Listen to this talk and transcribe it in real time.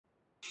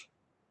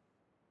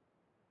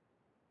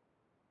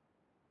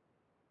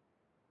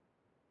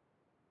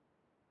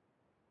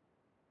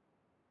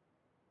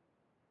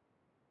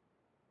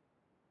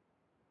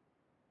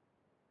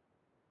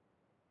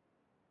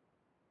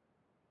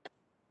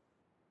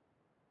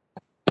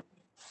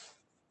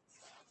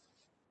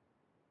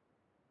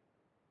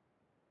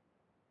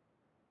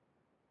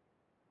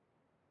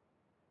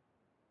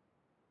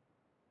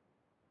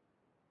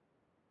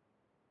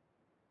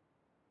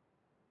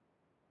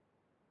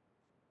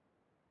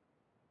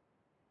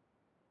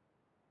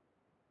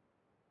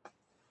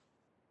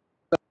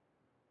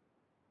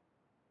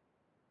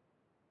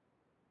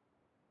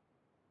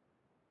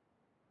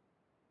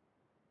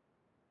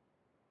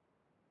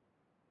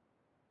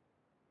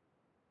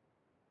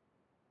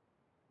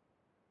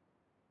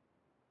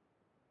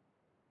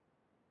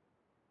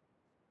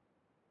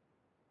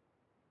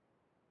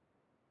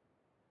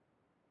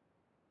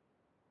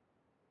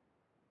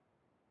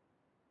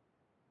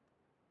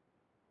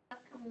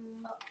All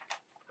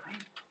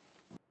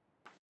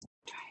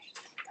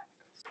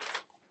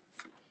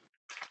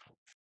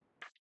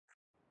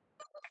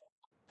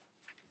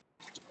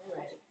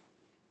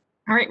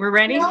right, we're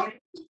ready?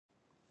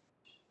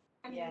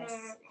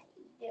 Yes.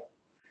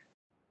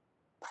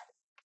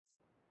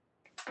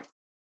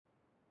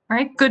 All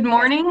right, good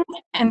morning,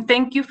 and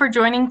thank you for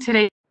joining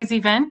today's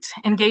event,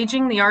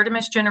 Engaging the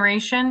Artemis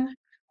Generation,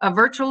 a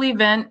virtual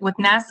event with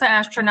NASA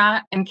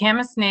astronaut and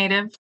Camas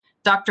native,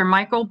 Dr.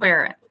 Michael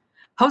Barratt,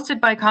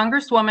 hosted by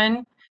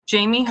Congresswoman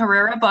Jamie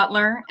Herrera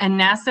Beutler and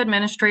NASA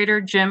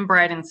Administrator Jim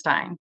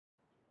Bridenstine.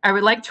 I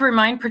would like to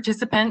remind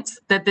participants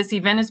that this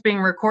event is being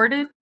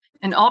recorded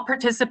and all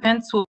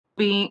participants will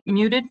be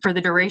muted for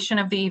the duration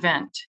of the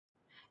event.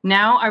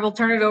 Now I will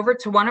turn it over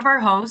to one of our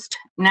hosts,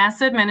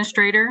 NASA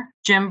Administrator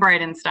Jim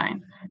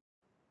Bridenstine.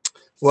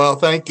 Well,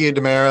 thank you,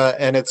 Demara,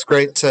 and it's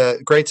great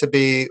to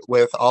be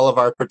with all of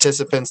our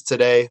participants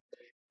today.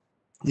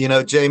 You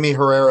know, Jamie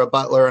Herrera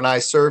Beutler and I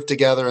served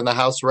together in the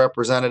House of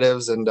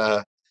Representatives, and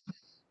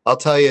I'll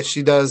tell you,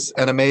 she does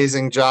an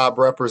amazing job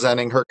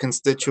representing her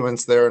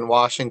constituents there in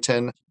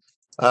Washington,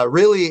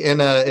 really in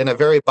a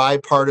very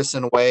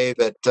bipartisan way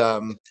that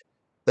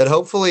that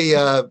hopefully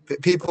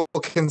people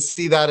can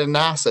see that in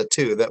NASA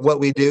too, that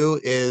what we do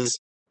is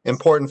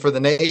important for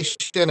the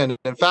nation and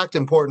in fact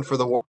important for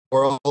the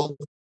world,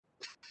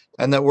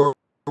 and that we're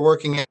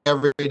working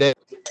every day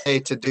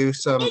to do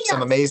some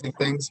amazing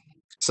things,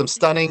 some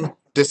stunning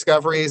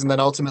discoveries, and then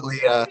ultimately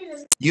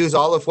use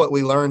all of what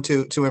we learn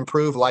to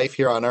improve life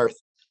here on Earth.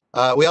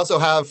 We also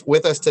have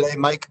with us today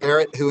Mike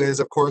Barratt, who is,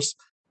 of course,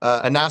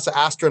 a NASA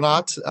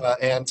astronaut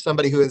and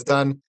somebody who has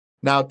done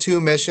now 2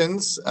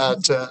 missions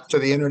to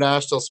the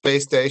International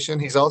Space Station.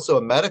 He's also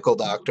a medical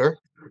doctor,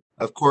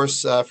 of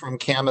course, from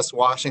Camas,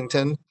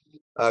 Washington,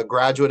 a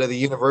graduate of the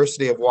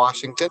University of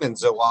Washington in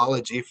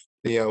zoology,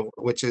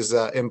 which is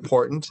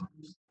important.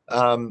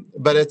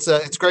 But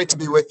it's great to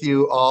be with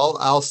you all.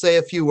 I'll say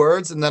a few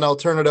words and then I'll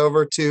turn it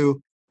over to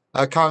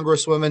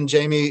Congresswoman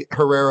Jamie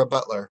Herrera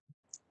Beutler.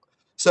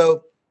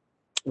 So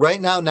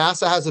right now,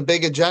 NASA has a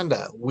big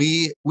agenda.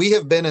 We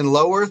have been in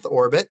low Earth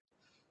orbit,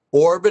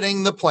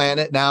 orbiting the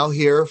planet now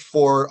here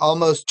for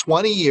almost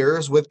 20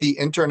 years with the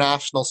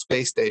International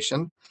Space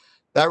Station.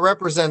 That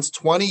represents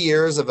 20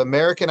 years of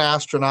American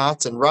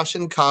astronauts and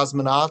Russian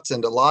cosmonauts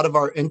and a lot of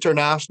our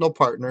international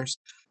partners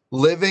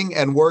living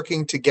and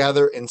working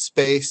together in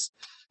space,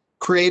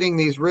 creating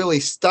these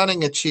really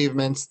stunning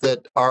achievements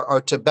that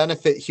are to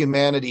benefit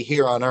humanity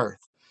here on Earth.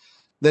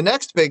 The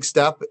next big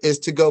step is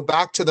to go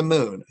back to the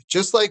moon.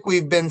 Just like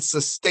we've been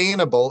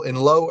sustainable in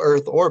low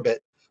Earth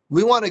orbit,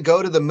 we want to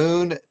go to the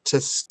moon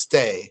to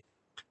stay,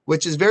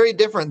 which is very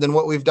different than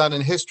what we've done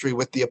in history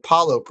with the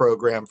Apollo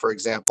program, for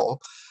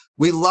example.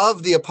 We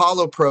love the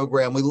Apollo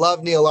program. We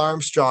love Neil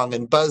Armstrong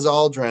and Buzz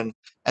Aldrin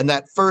and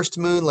that first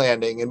moon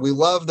landing. And we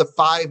love the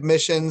 5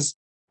 missions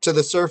to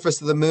the surface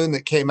of the moon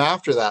that came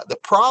after that. The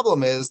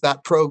problem is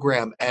that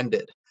program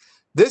ended.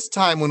 This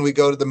time when we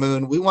go to the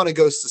moon, we want to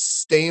go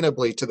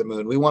sustainably to the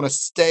moon. We want to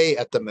stay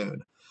at the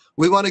moon.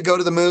 We want to go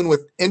to the moon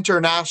with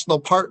international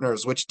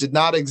partners, which did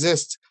not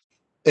exist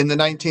in the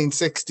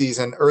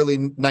 1960s and early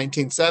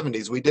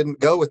 1970s. We didn't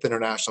go with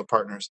international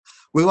partners.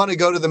 We want to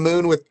go to the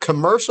moon with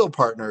commercial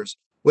partners,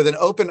 with an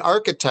open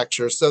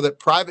architecture so that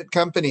private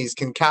companies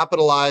can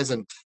capitalize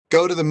and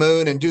go to the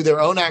moon and do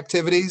their own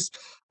activities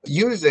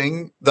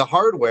using the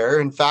hardware.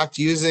 In fact,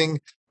 using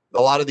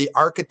a lot of the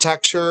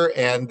architecture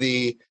and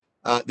the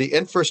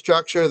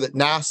infrastructure that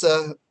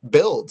NASA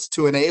builds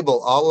to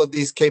enable all of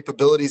these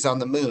capabilities on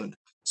the moon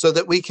so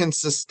that we can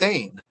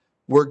sustain.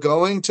 We're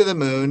going to the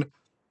moon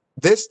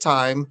this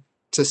time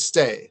to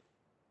stay.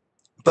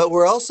 But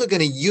we're also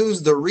going to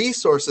use the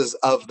resources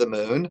of the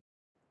moon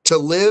to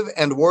live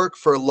and work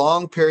for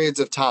long periods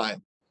of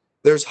time.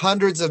 There's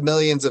hundreds of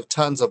millions of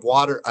tons of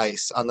water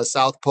ice on the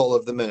south pole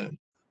of the moon.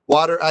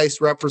 Water ice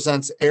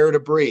represents air to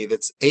breathe.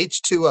 It's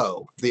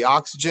H2O. The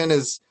oxygen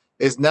is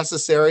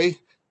necessary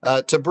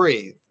to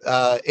breathe.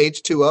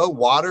 H2O,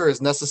 water, is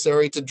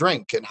necessary to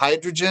drink, and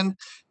hydrogen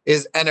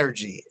is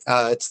energy.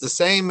 It's the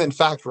same, in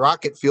fact,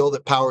 rocket fuel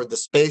that powered the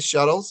space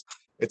shuttles.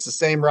 It's the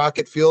same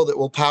rocket fuel that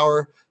will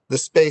power the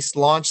Space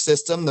Launch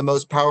System, the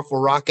most powerful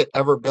rocket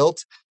ever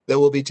built, that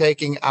will be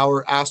taking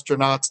our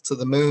astronauts to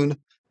the moon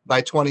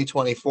by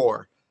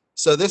 2024.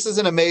 So this is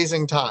an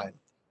amazing time.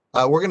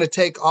 We're going to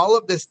take all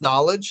of this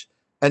knowledge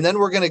and then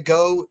we're going to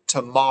go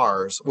to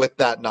Mars with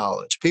that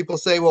knowledge. People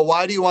say, well,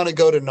 why do you want to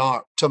go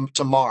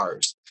to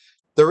Mars?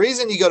 The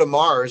reason you go to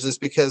Mars is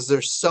because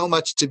there's so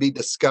much to be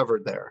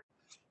discovered there.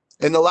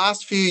 In the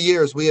last few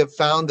years, we have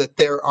found that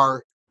there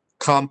are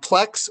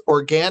complex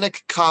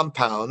organic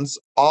compounds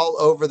all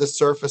over the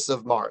surface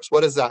of Mars.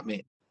 What does that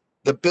mean?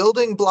 The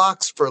building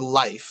blocks for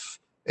life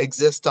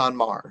exist on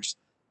Mars.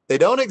 They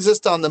don't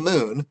exist on the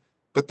moon,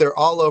 but they're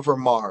all over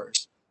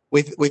Mars.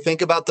 We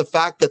think about the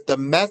fact that the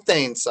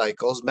methane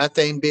cycles,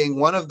 methane being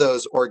one of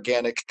those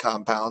organic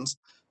compounds,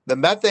 the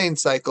methane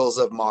cycles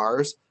of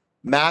Mars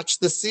match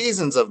the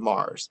seasons of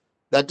Mars.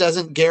 That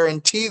doesn't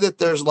guarantee that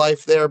there's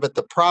life there, but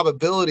the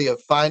probability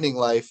of finding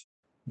life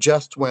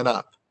just went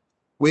up.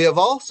 We have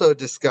also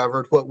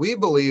discovered what we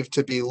believe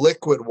to be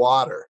liquid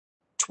water,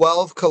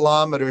 12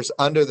 kilometers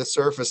under the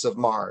surface of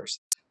Mars.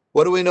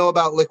 What do we know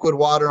about liquid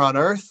water on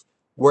Earth?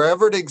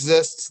 Wherever it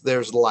exists,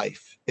 there's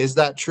life. Is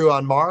that true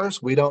on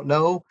Mars? We don't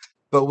know,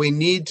 but we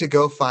need to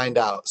go find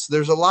out. So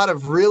there's a lot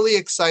of really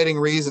exciting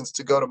reasons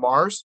to go to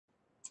Mars,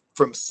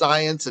 from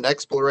science and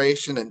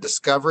exploration and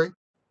discovery.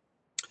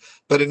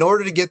 But in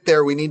order to get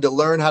there, we need to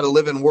learn how to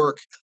live and work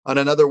on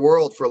another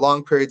world for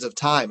long periods of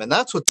time. And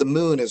that's what the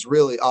moon is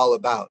really all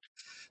about.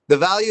 The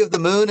value of the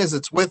moon is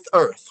it's with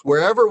Earth.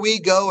 Wherever we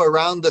go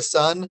around the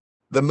sun,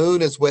 the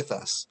moon is with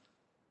us.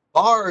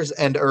 Mars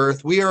and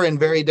Earth, we are in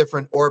very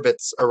different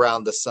orbits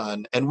around the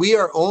sun, and we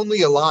are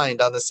only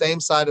aligned on the same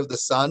side of the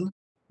sun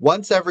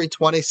once every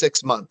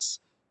 26 months.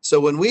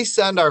 So when we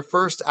send our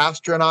first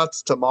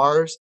astronauts to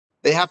Mars,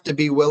 they have to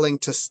be willing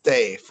to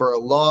stay for a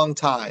long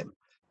time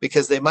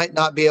because they might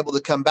not be able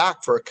to come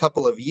back for a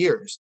couple of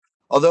years.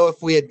 Although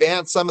if we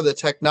advance some of the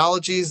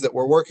technologies that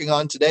we're working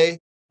on today,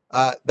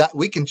 that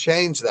we can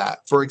change that.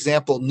 For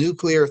example,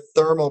 nuclear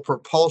thermal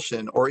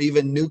propulsion or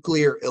even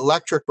nuclear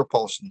electric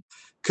propulsion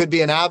could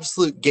be an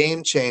absolute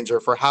game changer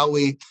for how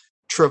we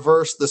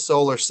traverse the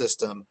solar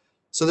system.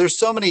 So there's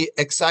so many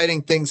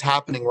exciting things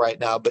happening right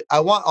now, but I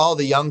want all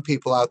the young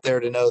people out there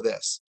to know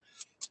this.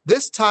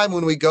 This time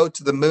when we go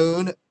to the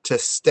moon to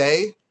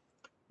stay,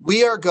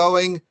 we are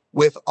going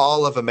with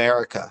all of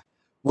America.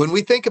 When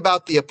we think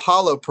about the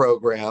Apollo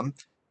program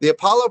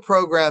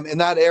in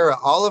that era,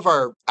 all of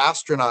our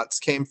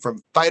astronauts came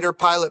from fighter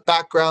pilot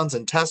backgrounds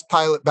and test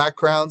pilot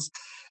backgrounds,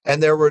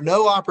 and there were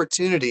no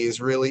opportunities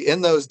really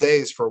in those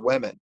days for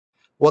women.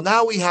 Well,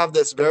 now we have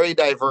this very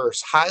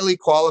diverse, highly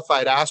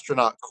qualified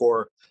astronaut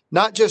corps,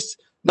 not just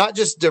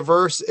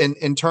diverse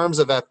in terms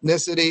of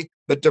ethnicity,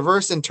 but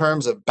diverse in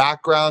terms of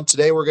background.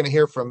 Today, we're going to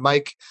hear from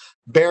Mike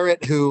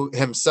Barratt, who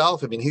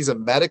himself, he's a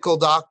medical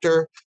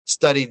doctor,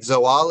 studied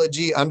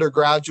zoology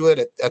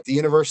undergraduate at the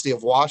University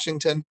of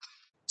Washington.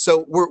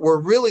 So we're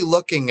really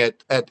looking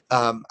at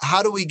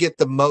how do we get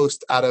the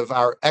most out of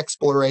our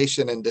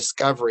exploration and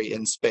discovery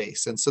in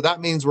space. And so that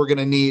means we're going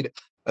to need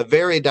a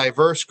very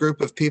diverse group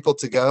of people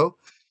to go.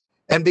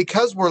 And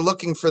because we're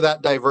looking for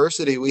that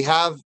diversity, we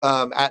have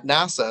at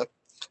NASA,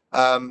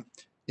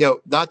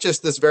 not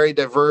just this very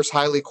diverse,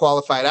 highly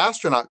qualified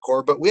astronaut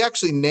corps, but we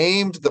actually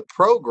named the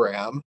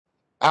program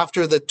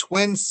after the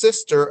twin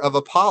sister of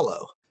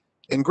Apollo.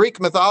 In Greek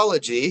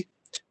mythology,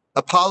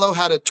 Apollo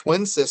had a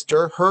twin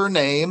sister. Her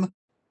name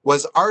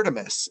was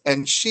Artemis,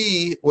 and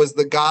she was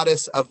the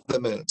goddess of the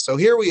moon. So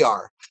here we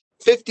are,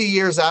 50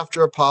 years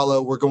after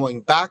Apollo. We're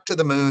going back to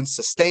the moon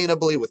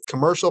sustainably with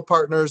commercial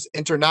partners,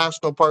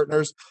 international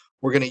partners.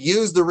 We're going to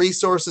use the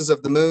resources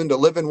of the moon to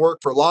live and work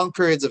for long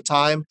periods of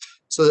time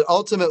so that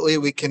ultimately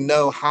we can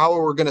know how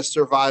we're going to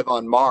survive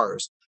on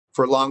Mars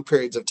for long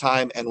periods of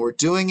time. And we're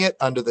doing it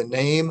under the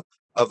name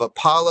of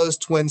Apollo's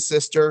twin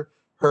sister.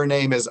 Her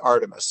name is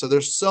Artemis. So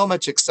there's so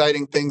many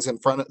exciting things in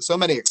front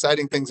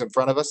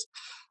of us.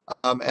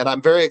 And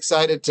I'm very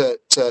excited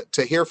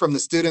to hear from the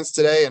students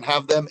today and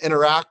have them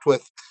interact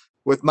with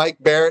Mike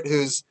Barratt,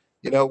 who's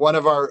one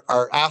of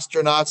our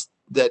astronauts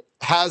that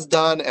has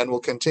done and will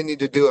continue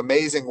to do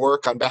amazing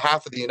work on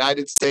behalf of the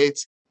United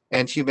States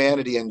and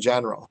humanity in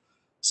general.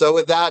 So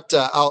with that,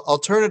 I'll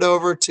turn it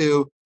over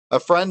to a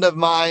friend of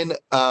mine,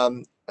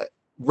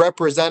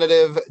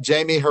 Representative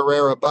Jamie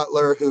Herrera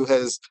Beutler, who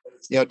has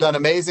done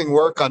amazing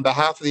work on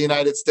behalf of the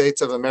United States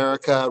of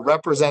America,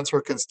 represents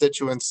her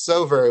constituents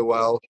so very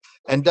well,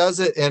 and does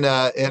it in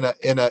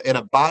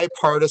a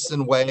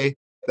bipartisan way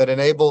that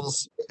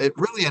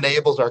really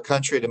enables our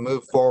country to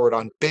move forward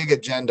on big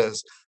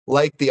agendas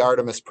like the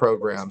Artemis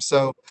program.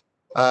 So,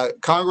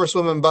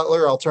 Congresswoman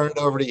Beutler, I'll turn it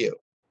over to you.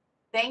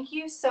 Thank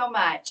you so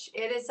much.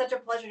 It is such a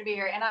pleasure to be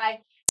here, and I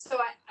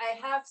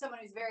have someone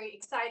who's very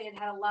excited,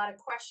 had a lot of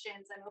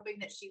questions. I'm hoping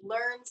that she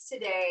learns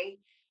today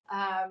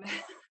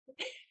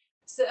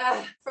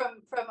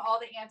from all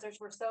the answers.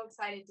 We're so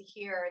excited to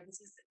hear.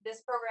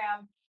 This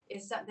program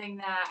is something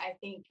that I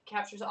think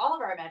captures all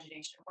of our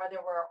imagination, whether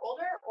we're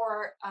older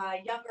or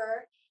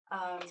younger.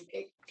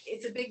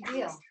 It's a big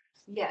deal.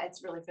 Yeah,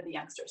 it's really for the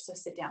youngsters. So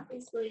sit down,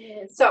 please.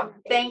 So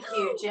thank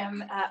you,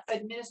 Jim,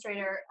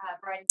 Administrator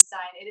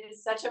Bridenstine. It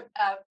is such a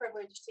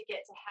privilege to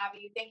get to have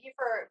you. Thank you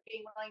for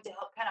being willing to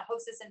help kind of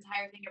host this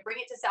entire thing and bring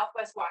it to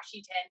Southwest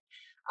Washington.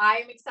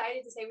 I'm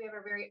excited to say we have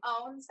our very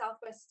own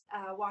Southwest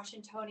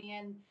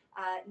Washingtonian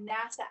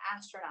NASA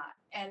astronaut,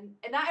 and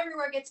not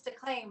everywhere gets to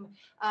claim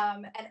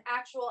an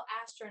actual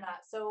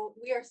astronaut. So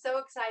we are so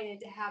excited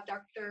to have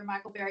Dr.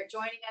 Michael Barratt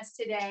joining us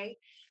today.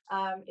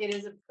 It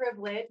is a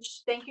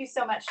privilege. Thank you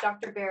so much,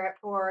 Dr. Barratt,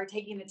 for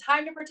taking the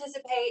time to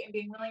participate and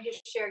being willing to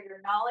share your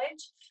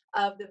knowledge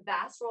of the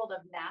vast world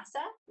of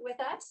NASA with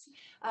us.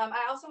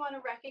 I also want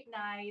to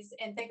recognize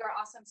and thank our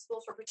awesome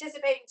schools for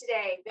participating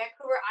today.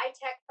 Vancouver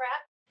iTech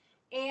Prep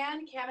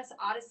and Camas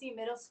Odyssey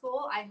Middle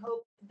School. I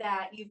hope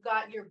that you've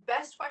got your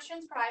best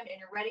questions primed and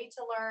you're ready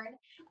to learn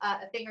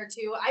a thing or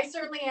two. I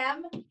certainly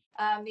am.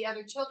 The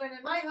other children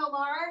in my home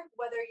are,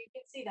 whether you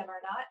can see them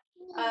or not.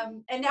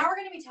 And now we're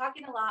going to be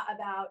talking a lot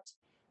about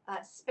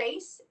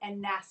space,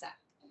 and NASA.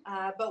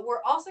 But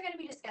we're also going to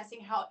be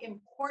discussing how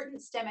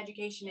important STEM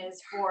education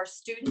is for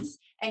students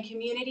and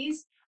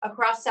communities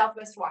across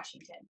Southwest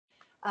Washington.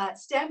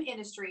 STEM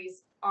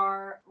industries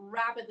are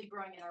rapidly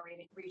growing in our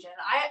region.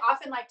 I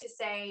often like to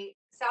say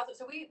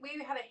so we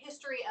have a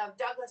history of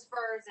Douglas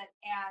firs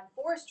and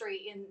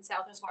forestry in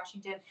Southwest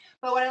Washington.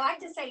 But what I like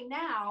to say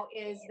now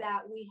is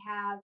that we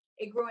have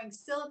a growing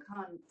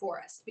silicon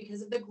forest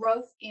because of the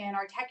growth in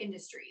our tech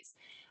industries.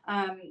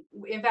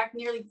 In fact,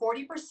 nearly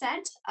 40%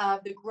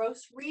 of the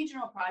gross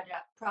regional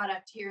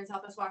product here in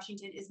Southwest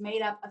Washington is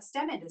made up of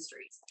STEM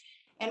industries.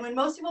 And when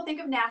most people think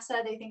of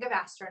NASA, they think of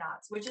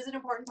astronauts, which is an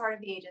important part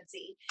of the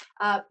agency.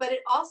 But it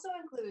also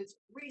includes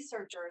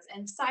researchers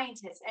and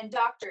scientists and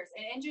doctors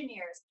and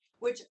engineers,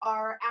 which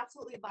are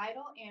absolutely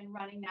vital in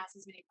running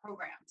NASA's many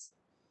programs.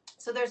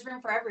 So there's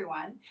room for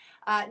everyone.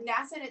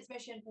 NASA and its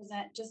mission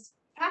present just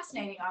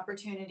fascinating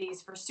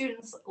opportunities for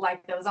students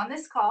like those on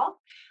this call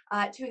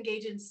to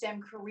engage in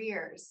STEM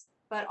careers,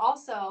 but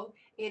also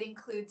it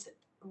includes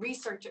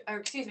research,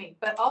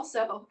 but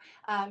also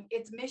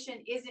its mission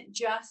isn't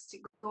just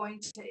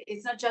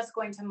it's not just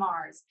going to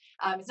Mars.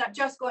 It's not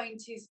just going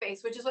to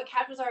space, which is what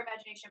captures our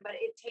imagination, but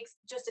it takes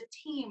just a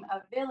team,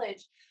 a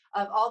village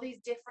of all these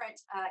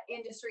different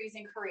industries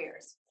and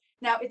careers.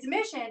 Now, its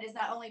mission is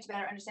not only to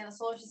better understand the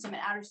solar system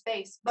and outer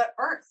space, but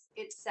Earth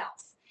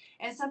itself.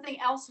 And something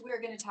else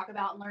we're going to talk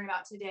about and learn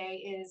about today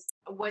is,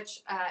 which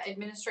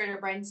Administrator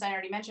Bridenstine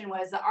already mentioned,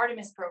 was the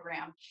Artemis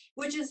program,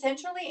 which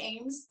essentially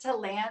aims to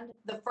land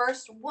the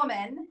first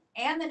woman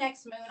and the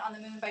next moon on the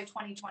moon by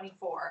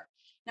 2024.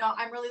 Now,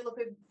 I'm really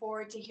looking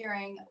forward to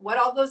hearing what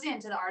all goes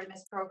into the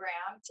Artemis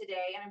program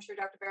today, and I'm sure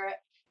Dr. Barratt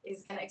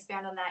is going to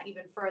expand on that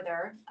even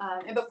further.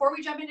 And before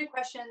we jump into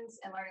questions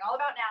and learning all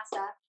about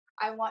NASA,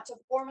 I want to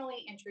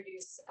formally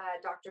introduce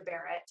Dr.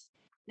 Barratt.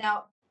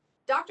 Now,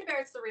 Dr.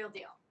 Barratt's the real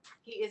deal.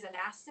 He is a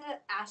NASA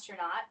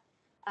astronaut,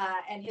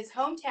 and his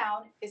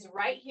hometown is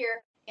right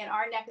here in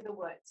our neck of the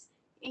woods,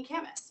 in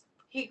Camas.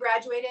 He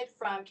graduated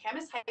from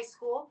Camas High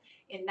School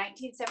in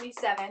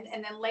 1977,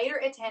 and then later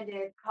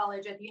attended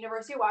college at the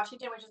University of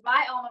Washington, which is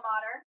my alma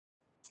mater,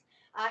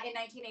 in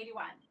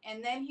 1981.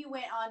 And then he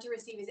went on to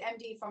receive his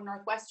MD from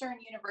Northwestern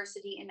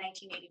University in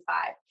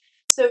 1985.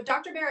 So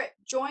Dr. Barratt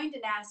joined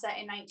NASA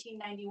in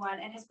 1991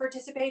 and has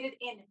participated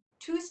in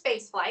 2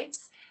 space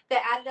flights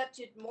that added up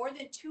to more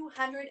than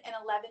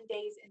 211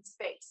 days in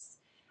space.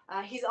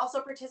 He's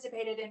also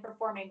participated in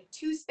performing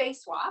 2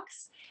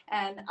 spacewalks,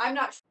 and I'm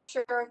not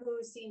sure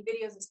who's seen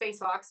videos of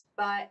spacewalks,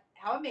 but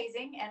how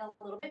amazing and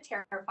a little bit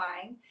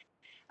terrifying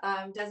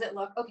does it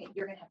look? Okay,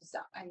 you're gonna have to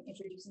stop. I'm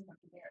introducing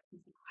Dr. Barratt.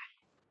 Please be quiet.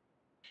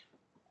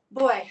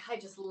 Boy, I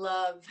just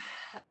love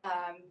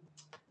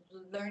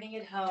learning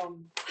at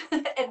home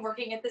and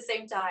working at the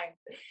same time.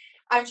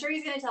 I'm sure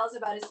he's going to tell us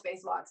about his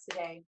spacewalks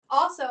today.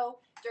 Also,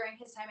 during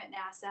his time at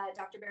NASA,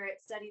 Dr. Barratt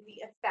studied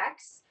the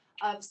effects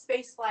of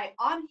spaceflight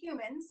on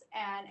humans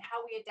and how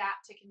we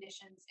adapt to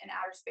conditions in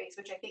outer space,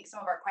 which I think some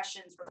of our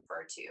questions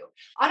refer to.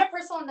 On a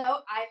personal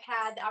note, I've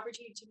had the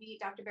opportunity to meet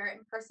Dr. Barratt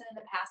in person in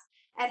the past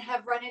and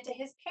have run into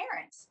his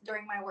parents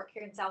during my work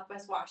here in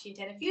Southwest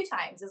Washington a few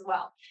times as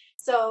well.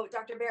 So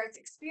Dr. Barratt's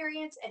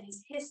experience and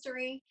his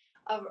history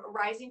of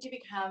rising to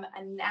become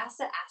a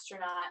NASA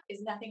astronaut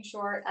is nothing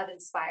short of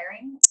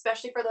inspiring,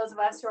 especially for those of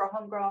us who are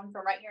homegrown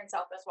from right here in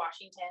Southwest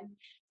Washington.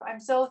 I'm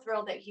so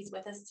thrilled that he's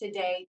with us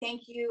today.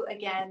 Thank you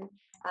again,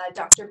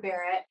 Dr.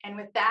 Barratt. And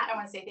with that, I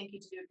want to say thank you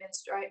to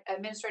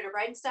Administrator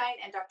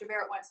Bridenstine and Dr.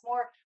 Barratt once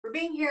more for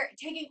being here,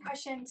 taking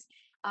questions,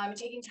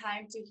 taking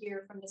time to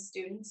hear from the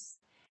students.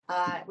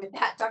 With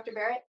that, Dr.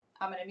 Barratt,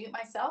 I'm going to mute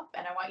myself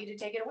and I want you to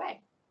take it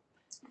away.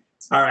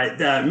 All right,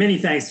 many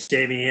thanks,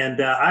 Jamie.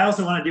 And I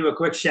also want to do a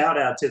quick shout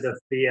out to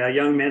the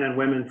young men and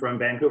women from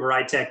Vancouver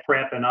iTech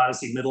Prep and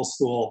Odyssey Middle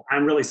School.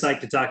 I'm really psyched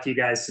to talk to you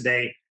guys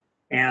today.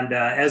 And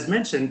as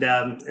mentioned,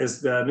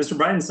 as Mr.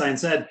 Bridenstine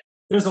said,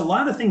 there's a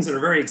lot of things that are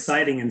very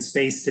exciting in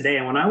space today.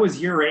 And when I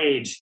was your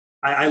age,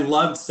 I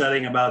loved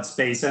studying about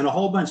space and a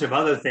whole bunch of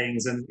other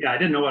things. And I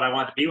didn't know what I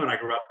wanted to be when I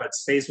grew up, but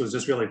space was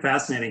just really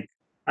fascinating.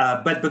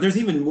 But there's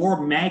even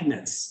more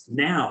magnets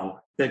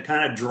now that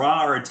kind of draw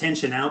our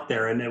attention out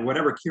there, and that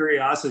whatever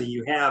curiosity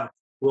you have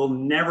will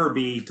never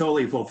be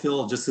totally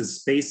fulfilled, just as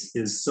space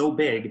is so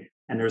big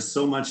and there's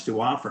so much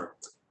to offer.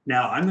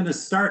 Now I'm going to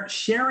start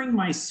sharing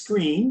my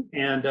screen,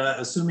 and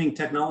assuming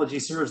technology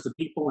serves the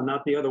people and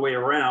not the other way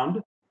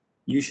around,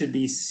 you should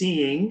be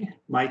seeing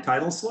my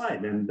title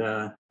slide, and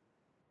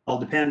I'll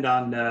depend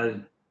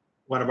on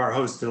one of our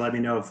hosts to let me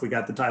know if we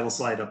got the title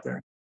slide up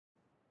there.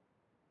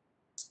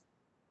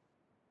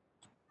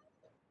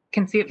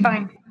 Can see it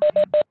fine.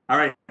 All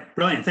right,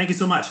 brilliant. Thank you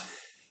so much.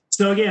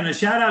 So again, a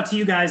shout out to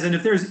you guys. And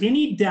if there's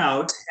any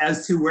doubt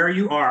as to where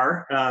you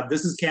are,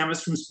 this is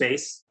Camas from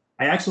space.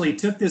 I actually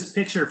took this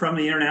picture from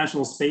the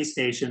International Space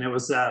Station. It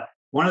was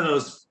one of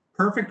those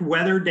perfect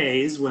weather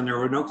days when there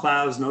were no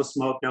clouds, no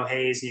smoke, no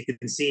haze. You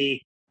can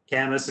see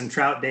Camas and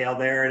Troutdale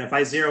there. And if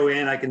I zero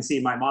in, I can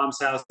see my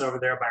mom's house over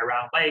there by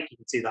Round Lake. You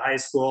can see the high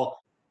school.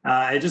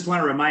 I just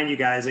want to remind you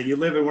guys that you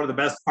live in one of the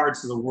best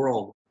parts of the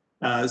world.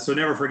 So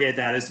never forget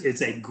that.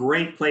 It's a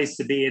great place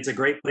to be. It's a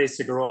great place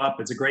to grow up.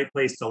 It's a great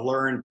place to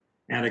learn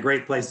and a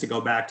great place to go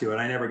back to. And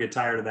I never get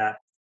tired of that.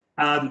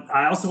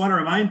 I also want to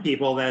remind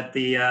people that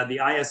the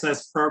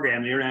ISS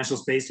program, the International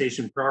Space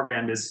Station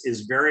program,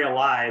 is very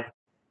alive.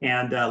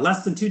 And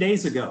less than 2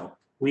 days ago,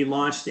 we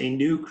launched a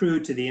new crew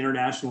to the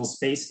International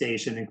Space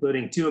Station,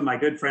 including 2 of my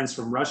good friends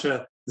from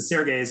Russia, the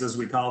Sergeys, as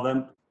we call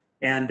them,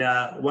 and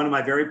one of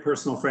my very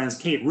personal friends,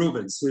 Kate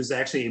Rubens, who's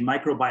actually a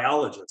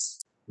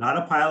microbiologist, not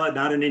a pilot,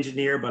 not an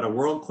engineer, but a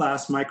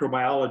world-class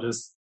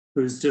microbiologist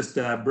who's just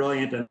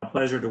brilliant and a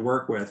pleasure to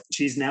work with.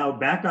 She's now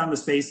back on the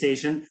space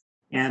station,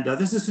 and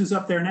this is who's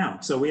up there now.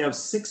 So we have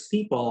 6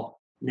 people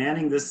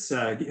manning this,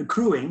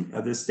 crewing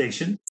of this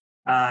station.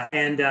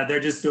 And they're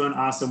just doing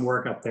awesome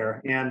work up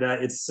there. And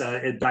it's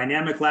a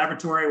dynamic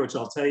laboratory, which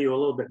I'll tell you a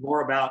little bit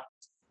more about.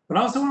 But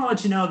I also want to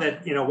let you know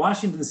that,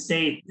 Washington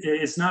State,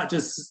 it's not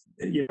just,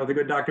 the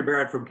good Dr.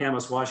 Barratt from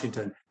Camas,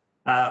 Washington.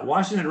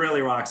 Washington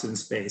really rocks in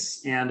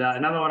space. And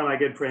another one of my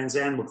good friends,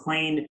 Ann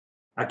McLean,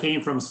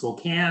 came from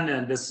Spokane.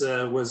 And this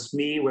was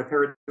me with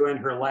her doing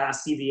her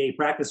last EVA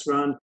practice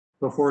run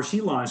before she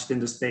launched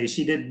into space.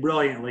 She did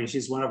brilliantly.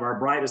 She's one of our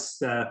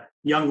brightest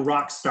young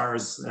rock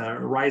stars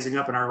rising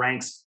up in our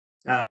ranks.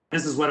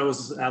 This is what it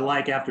was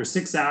like after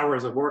 6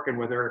 hours of working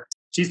with her.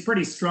 She's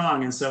pretty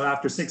strong, and so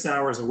after 6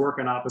 hours of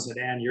working opposite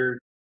Ann,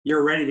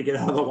 you're ready to get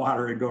out of the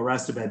water and go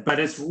rest a bit. But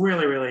it's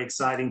really, really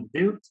exciting to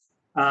do.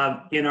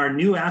 In our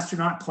new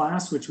astronaut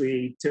class, which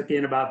we took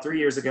in about 3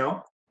 years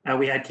ago,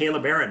 we had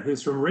Kayla Barratt,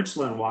 who's from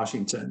Richland,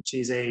 Washington.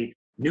 She's a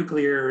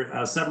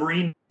nuclear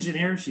submarine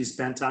engineer. She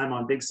spent time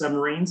on big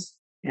submarines,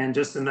 and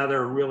just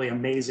another really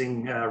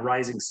amazing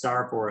rising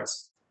star for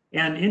us.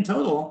 And in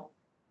total,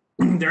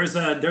 there's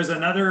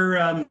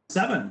another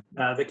 7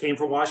 that came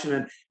from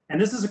Washington, and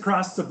this is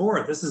across the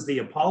board. This is the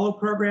Apollo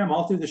program,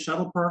 all through the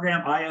shuttle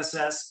program,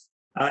 ISS,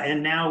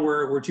 and now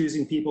we're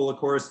choosing people, of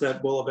course,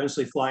 that will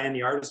eventually fly in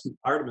the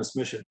Artemis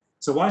mission.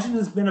 So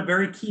Washington's been a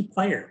very key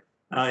player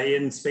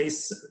in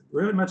space,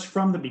 really much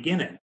from the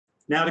beginning.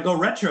 Now to go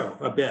retro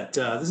a bit,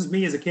 this is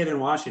me as a kid in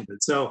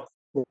Washington. So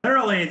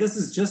literally, this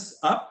is just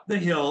up the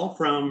hill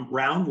from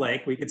Round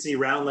Lake. We could see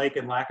Round Lake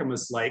and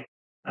Lacamas Lake.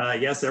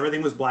 Yes,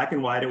 everything was black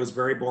and white. It was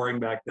very boring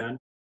back then.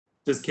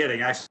 Just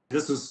kidding. Actually,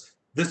 this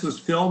was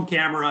film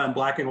camera, and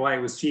black and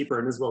white was cheaper,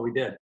 and this is what we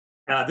did.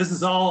 This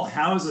is all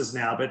houses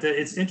now, but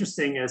it's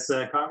interesting, as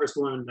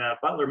Congresswoman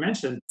Beutler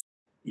mentioned,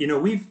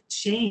 we've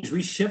changed.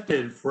 We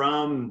shifted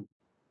from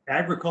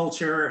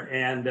agriculture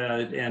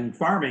and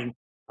farming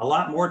a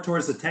lot more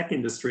towards the tech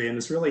industry, and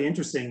it's really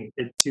interesting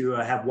to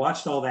have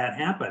watched all that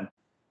happen.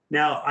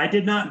 Now, I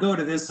did not go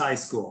to this high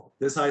school.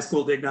 This high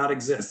school did not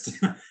exist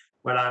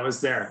when I was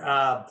there.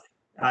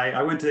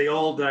 I went to the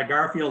old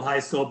Garfield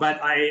High School, but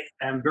I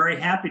am very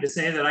happy to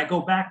say that I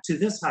go back to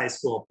this high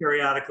school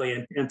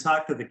periodically and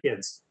talk to the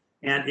kids.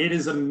 And it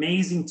is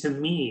amazing to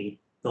me,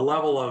 the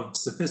level of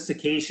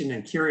sophistication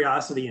and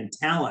curiosity and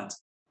talent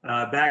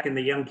back in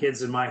the young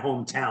kids in my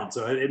hometown.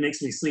 So it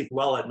makes me sleep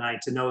well at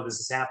night to know this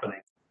is happening.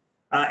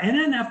 And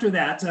then after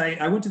that,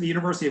 I went to the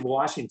University of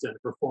Washington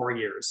for 4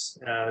 years.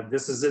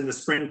 This is in the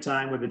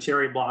springtime when the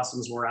cherry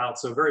blossoms were out,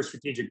 so a very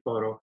strategic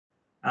photo.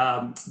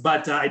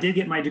 But I did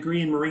get my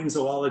degree in marine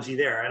zoology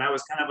there, and I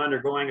was kind of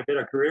undergoing a bit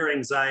of career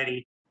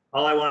anxiety.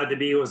 All I wanted to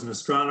be was an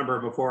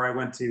astronomer before I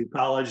went to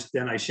college.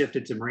 Then I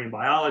shifted to marine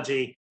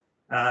biology.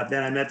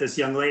 Then I met this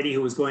young lady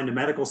who was going to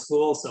medical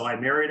school, so I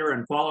married her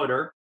and followed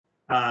her.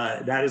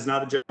 That is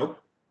not a joke.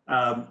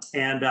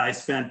 And I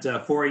spent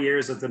 4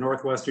 years at the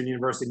Northwestern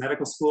University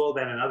Medical School,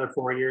 then another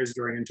 4 years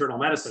doing internal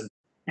medicine.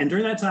 And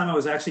during that time, I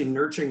was actually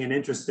nurturing an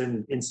interest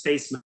in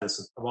space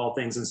medicine, of all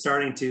things, and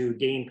starting to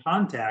gain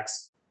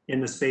contacts in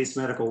the space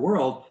medical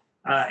world.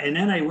 And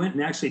then I went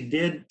and actually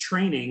did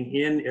training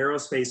in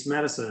aerospace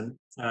medicine,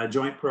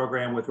 joint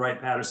program with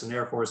Wright-Patterson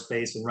Air Force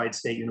Base and Wright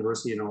State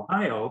University in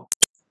Ohio.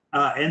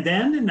 And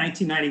then in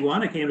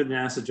 1991, I came to the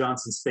NASA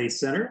Johnson Space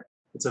Center.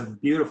 It's a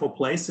beautiful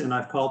place, and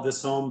I've called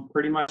this home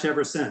pretty much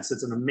ever since.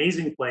 It's an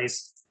amazing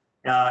place.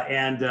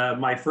 And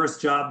my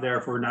first job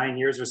there for 9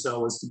 years or so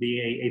was to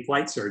be a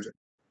flight surgeon.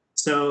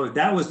 So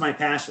that was my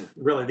passion,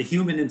 really, the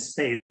human in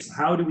space.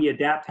 How do we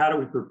adapt? How do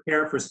we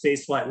prepare for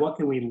space flight? What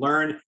can we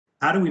learn?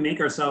 How do we make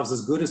ourselves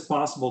as good as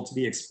possible to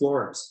be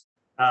explorers?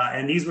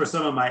 And these were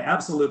some of my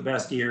absolute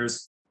best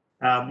years.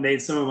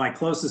 Made some of my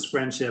closest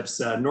friendships.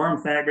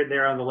 Norm Thagard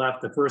there on the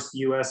left, the first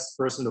US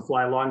person to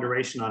fly long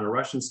duration on a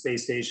Russian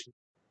space station.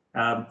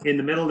 In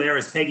the middle there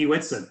is Peggy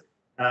Whitson,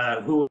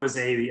 who was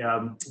a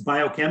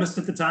biochemist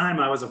at the time.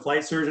 I was a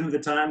flight surgeon at the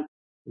time.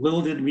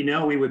 Little did we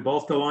know we would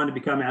both go on to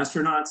become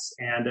astronauts,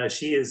 and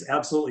she is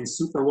absolutely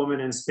superwoman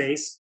in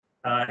space,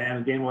 and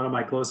again, one of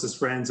my closest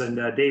friends. And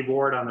Dave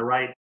Ward on the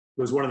right,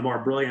 who was one of the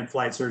more brilliant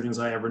flight surgeons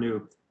I ever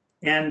knew.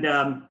 And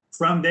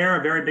from there,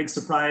 a very big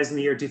surprise in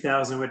the year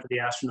 2000, went to the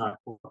astronaut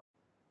corps.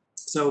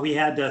 So we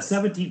had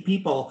 17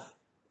 people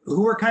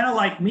who were kind of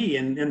like me,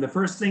 and the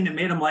first thing that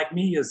made them like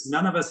me is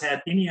none of us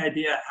had any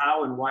idea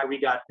how and why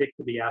we got picked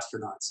to be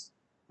astronauts.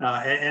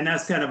 And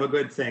that's kind of a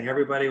good thing.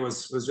 Everybody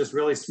was just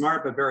really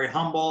smart, but very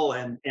humble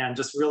and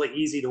just really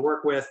easy to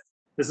work with.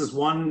 This is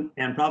one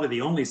and probably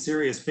the only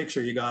serious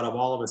picture you got of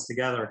all of us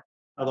together.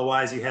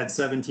 Otherwise, you had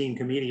 17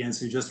 comedians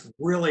who just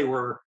really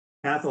were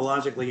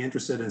pathologically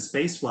interested in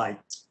spaceflight.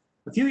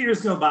 A few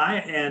years go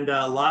by and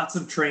lots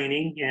of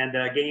training, and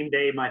game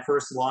day, my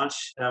first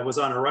launch was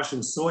on a Russian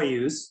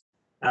Soyuz.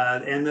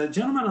 And the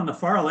gentleman on the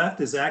far left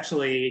is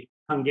actually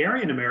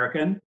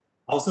Hungarian-American,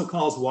 also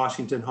calls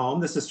Washington home.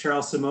 This is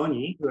Charles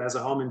Simoni, who has a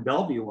home in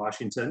Bellevue,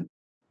 Washington.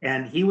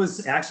 And he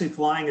was actually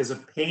flying as a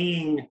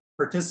paying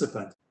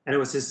participant, and it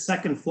was his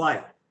second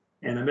flight.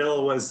 In the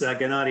middle was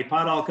Gennady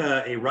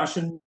Padalka, a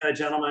Russian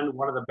gentleman,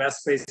 one of the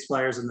best space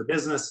flyers in the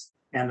business,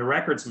 and the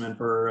recordsman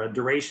for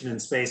duration in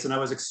space. And I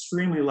was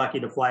extremely lucky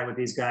to fly with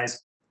these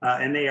guys,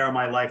 and they are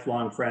my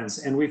lifelong friends.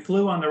 And we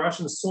flew on the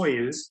Russian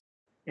Soyuz.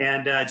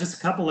 And just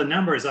a couple of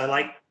numbers I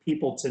like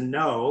people to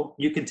know.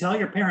 You can tell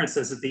your parents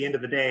this at the end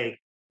of the day.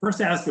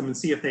 First ask them and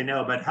see if they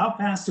know, but how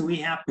fast do we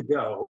have to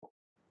go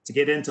to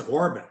get into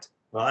orbit?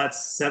 Well,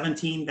 that's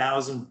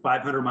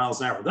 17,500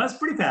 miles an hour. That's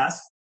pretty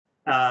fast.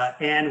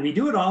 And we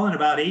do it all in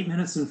about 8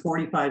 minutes and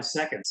 45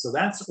 seconds. So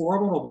that's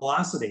orbital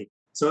velocity.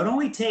 So it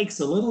only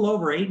takes a little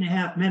over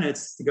 8.5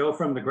 minutes to go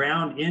from the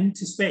ground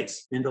into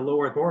space, into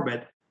low Earth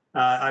orbit.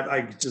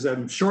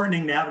 I'm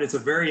shortening that, but it's a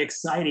very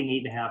exciting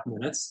 8.5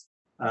 minutes.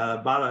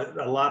 About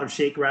a lot of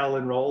shake, rattle,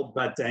 and roll,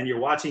 and you're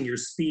watching your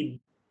speed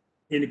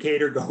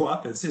indicator go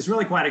up. It's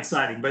really quite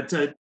exciting. But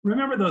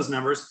remember those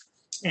numbers.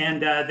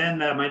 And then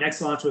my next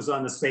launch was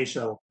on the space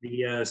shuttle.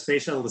 The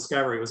Space Shuttle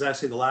Discovery was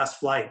actually the last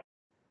flight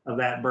of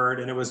that bird,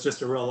 and it was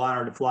just a real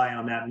honor to fly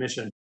on that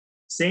mission.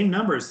 Same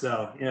numbers,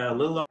 though. A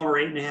little over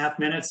 8.5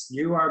 minutes,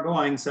 you are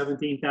going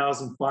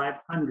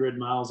 17,500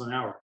 miles an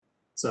hour.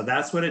 So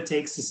that's what it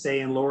takes to stay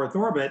in low Earth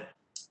orbit.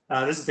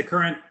 This is the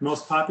current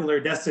most popular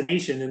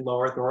destination in low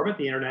Earth orbit,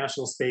 the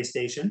International Space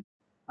Station.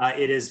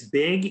 It is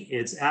big,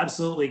 it's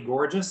absolutely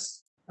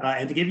gorgeous.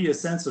 And to give you a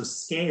sense of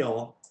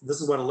scale, this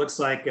is what it looks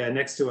like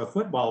next to a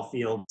football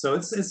field. So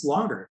it's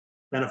longer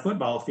than a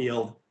football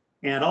field.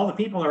 And all the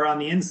people are on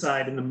the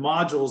inside and the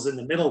modules in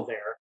the middle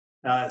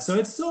there. So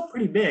it's still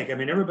pretty big. I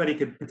mean, everybody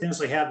could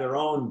potentially have their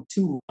own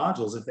 2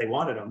 modules if they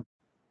wanted them.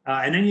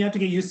 And then you have to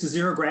get used to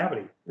zero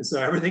gravity. And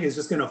so everything is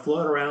just going to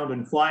float around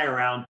and fly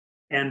around.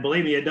 And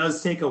believe me, it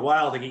does take a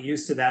while to get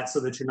used to that so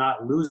that you're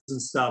not losing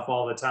stuff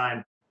all the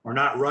time or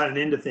not running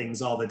into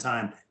things all the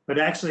time. But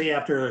actually,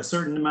 after a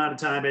certain amount of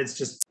time, it's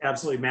just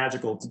absolutely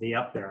magical to be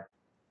up there.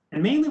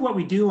 And mainly what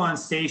we do on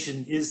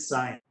station is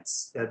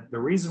science. The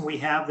reason we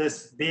have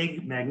this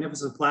big,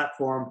 magnificent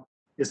platform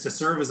is to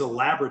serve as a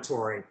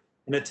laboratory.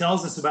 And it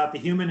tells us about the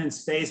human in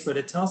space, but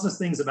it tells us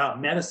things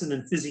about medicine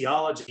and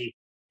physiology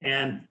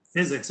and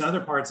physics,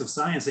 other parts of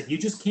science that you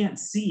just can't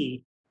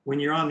see when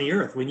you're on the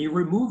Earth. When you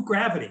remove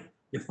gravity,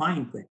 you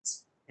find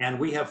things. And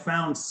we have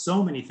found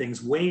so many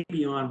things way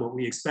beyond what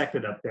we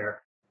expected up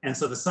there. And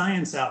so the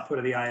science output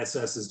of the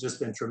ISS has just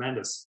been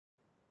tremendous.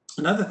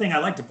 Another thing I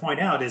like to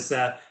point out is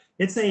that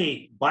it's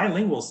a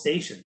bilingual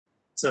station.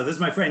 So this is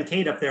my friend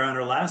Kate up there on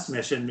her last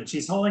mission.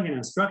 She's holding an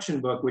instruction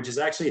book, which is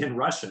actually in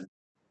Russian.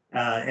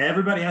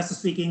 Everybody has to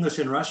speak English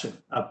and Russian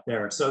up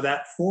there. So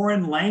that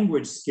foreign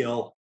language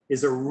skill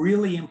is a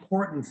really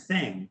important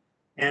thing.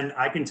 And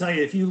I can tell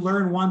you, if you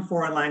learn one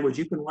foreign language,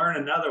 you can learn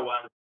another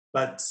one.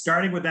 But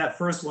starting with that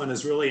first one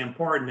is really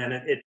important, and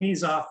it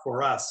pays off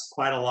for us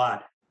quite a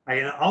lot. I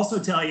can also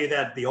tell you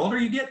that the older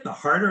you get, the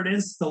harder it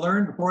is to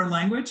learn a foreign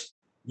language.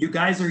 You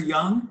guys are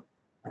young.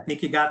 I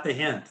think you got the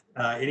hint.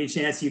 Any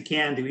chance you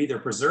can to either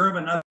preserve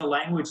another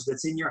language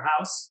that's in your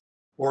house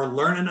or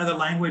learn another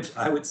language,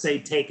 I would say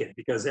take it,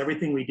 because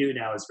everything we do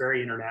now is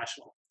very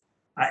international.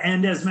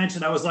 And as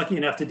mentioned, I was lucky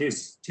enough to do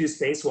 2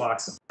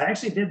 spacewalks. I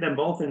actually did them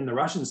both in the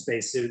Russian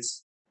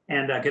spacesuits.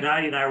 And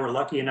Gennady and I were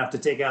lucky enough to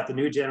take out the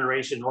new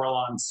generation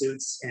Orlan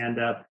suits. And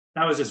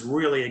that was just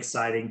really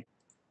exciting.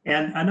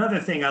 And another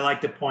thing I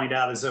like to point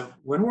out is that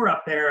when we're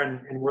up there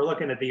and we're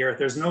looking at the Earth,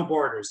 there's no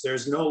borders,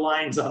 there's no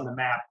lines on the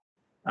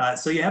map.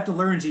 So you have to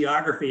learn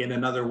geography in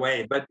another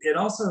way. But it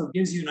also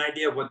gives you an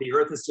idea of what the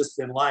Earth has just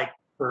been like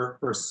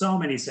for so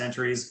many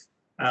centuries,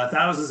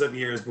 thousands of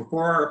years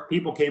before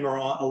people came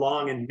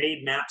along and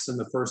made maps in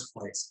the first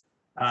place.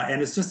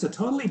 And it's just a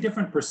totally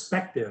different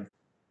perspective.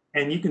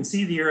 And you can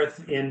see the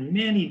Earth in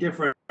many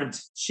different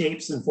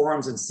shapes and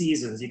forms and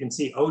seasons. You can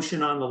see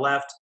ocean on the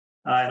left,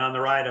 and on the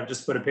right, I've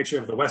just put a picture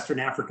of the Western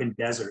African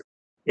desert.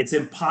 It's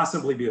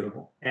impossibly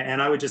beautiful.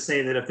 And I would just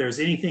say that if there's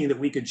anything that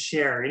we could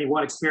share, any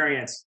one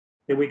experience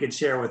that we could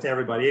share with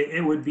everybody,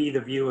 it would be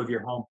the view of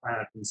your home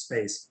planet from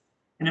space.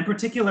 And in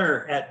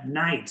particular, at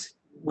night,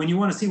 when you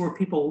want to see where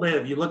people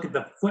live, you look at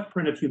the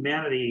footprint of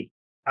humanity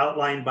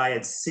outlined by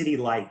its city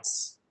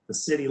lights, the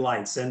city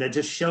lights, and it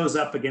just shows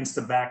up against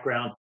the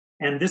background.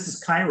 And this is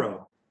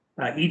Cairo,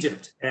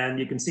 Egypt. And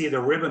you can see the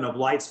ribbon of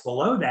lights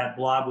below that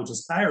blob, which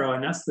is Cairo,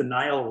 and that's the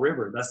Nile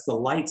River. That's the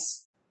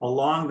lights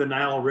along the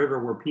Nile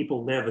River where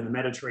people live in the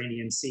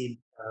Mediterranean Sea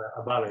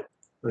above it.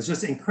 It's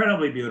just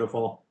incredibly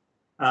beautiful.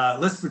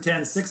 Let's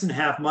pretend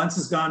 6.5 months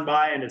has gone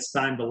by and it's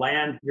time to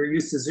land. You're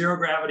used to zero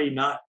gravity,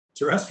 not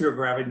terrestrial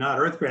gravity, not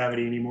Earth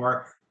gravity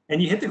anymore.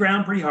 And you hit the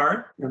ground pretty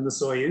hard in the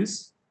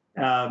Soyuz.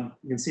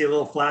 You can see a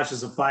little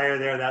flashes of fire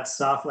there. That's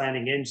soft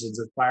landing engines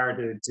that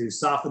fire to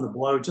soften the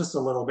blow just a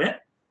little bit.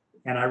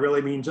 And I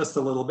really mean just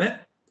a little bit.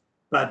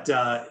 But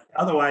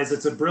otherwise,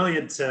 it's a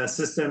brilliant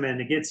system, and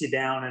it gets you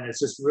down, and it's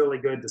just really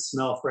good to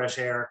smell fresh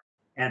air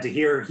and to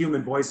hear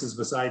human voices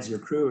besides your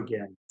crew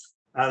again.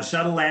 The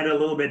shuttle landed a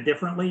little bit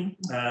differently,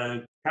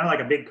 kind of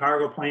like a big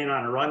cargo plane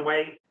on a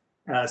runway.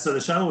 So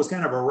the shuttle was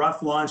kind of a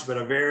rough launch, but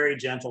a very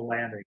gentle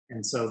landing.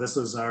 And so this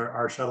was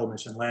our shuttle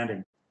mission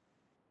landing.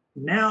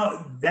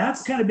 Now,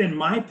 that's kind of been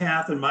my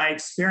path and my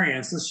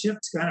experience. Let's shift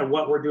to kind of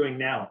what we're doing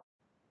now.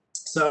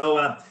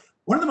 So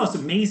one of the most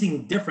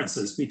amazing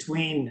differences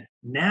between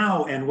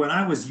now and when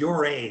I was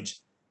your age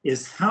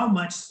is how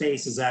much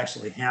space is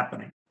actually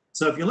happening.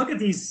 So if you look at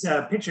these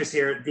pictures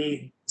here,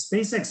 the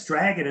SpaceX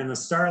Dragon and the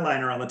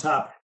Starliner on the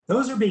top,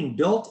 those are being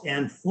built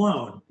and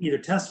flown, either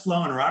test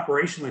flown or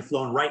operationally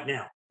flown right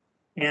now.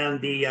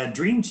 And the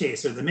Dream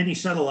Chaser, the mini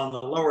shuttle on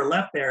the lower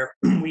left there,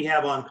 we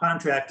have on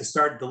contract to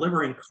start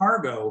delivering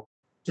cargo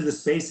to the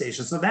space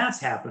station. So that's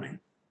happening.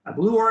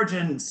 Blue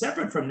Origin,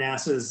 separate from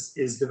NASA,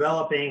 is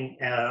developing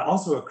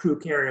also a crew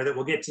carrier that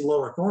will get to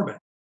low Earth orbit.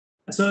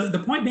 So the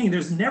point being,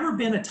 there's never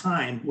been a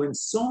time when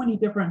so many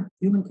different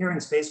human-carrying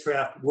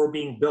spacecraft were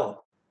being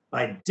built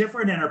by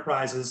different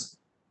enterprises,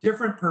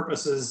 different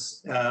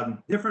purposes,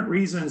 different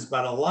reasons,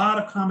 but a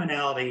lot of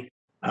commonality.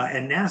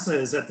 And NASA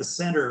is at the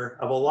center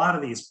of a lot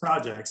of these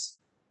projects.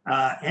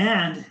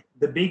 And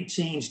the big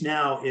change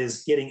now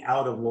is getting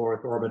out of low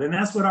Earth orbit. And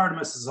that's what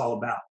Artemis is all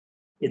about.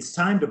 It's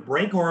time to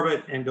break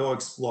orbit and go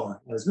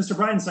explore. As Mr.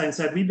 Bridenstine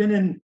said, we've been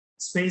in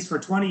space for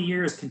 20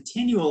 years,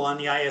 continual on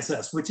the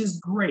ISS, which is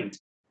great.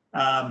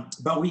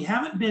 But we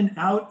haven't been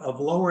out of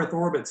low Earth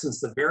orbit since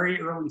the very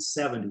early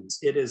 70s.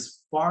 It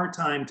is far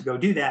time to go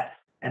do that.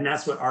 And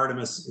that's what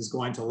Artemis is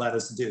going to let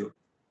us do.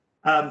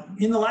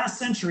 In the last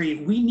century,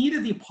 we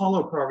needed the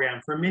Apollo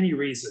program for many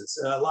reasons.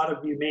 A lot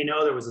of you may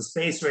know there was a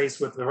space race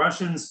with the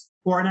Russians,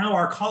 who are now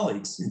our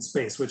colleagues in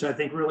space, which I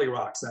think really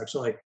rocks,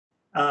 actually.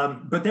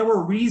 But there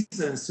were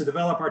reasons to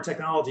develop our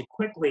technology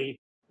quickly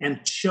and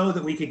show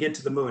that we could get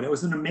to the moon. It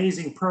was an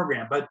amazing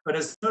program, but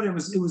as I thought, it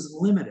was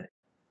limited.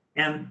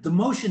 And the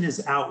motion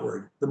is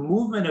outward. The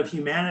movement of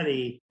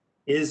humanity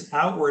is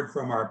outward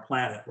from our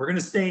planet. We're going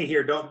to stay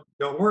here.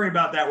 Don't worry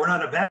about that. We're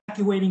not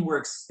evacuating. We're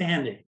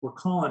expanding. We're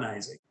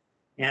colonizing.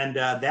 And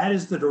that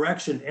is the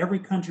direction every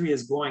country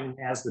is going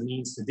as the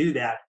means to do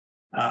that.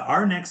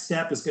 Our next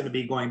step is going to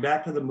be going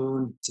back to the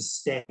moon to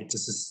stay, to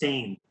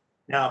sustain.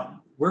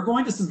 Now, we're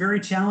going to some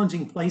very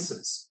challenging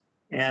places.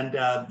 And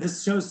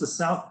this shows the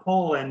South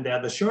Pole and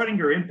the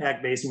Schrödinger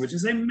Impact Basin, which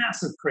is a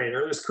massive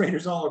crater. There's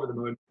craters all over the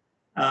moon.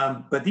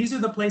 But these are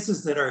the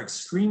places that are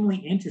extremely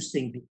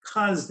interesting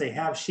because they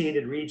have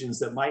shaded regions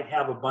that might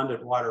have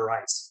abundant water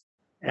ice.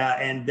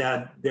 And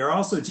they're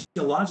also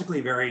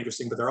geologically very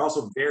interesting, but they're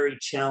also very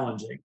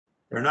challenging.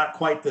 They're not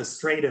quite the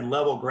straight and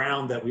level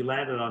ground that we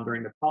landed on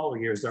during the Apollo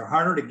years. They're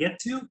harder to get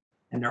to,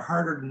 and they're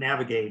harder to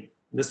navigate.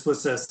 This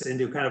puts us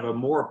into kind of a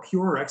more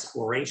pure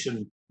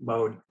exploration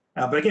mode.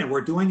 But again,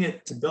 we're doing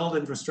it to build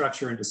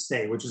infrastructure and to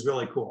stay, which is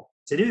really cool.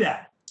 To do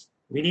that,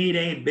 we need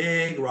a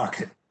big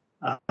rocket.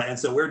 And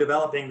so we're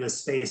developing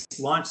this space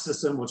launch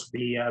system, which will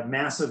be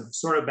massive,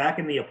 sort of back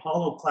in the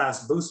Apollo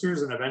class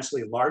boosters and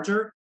eventually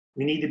larger.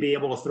 We need to be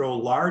able to throw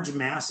large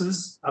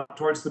masses up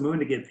towards the moon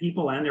to get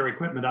people and their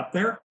equipment up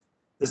there.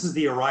 This is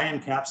the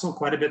Orion capsule,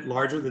 quite a bit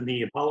larger than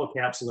the Apollo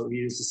capsule that we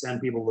use to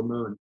send people to the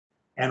moon.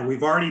 And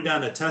we've already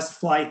done a test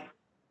flight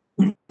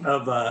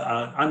of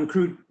an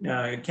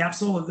uncrewed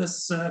capsule of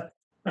this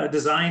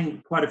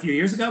design quite a few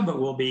years ago, but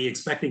we'll be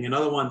expecting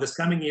another one this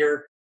coming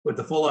year with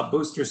the full up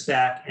booster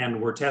stack,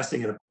 and we're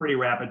testing at a pretty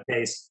rapid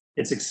pace.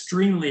 It's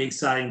extremely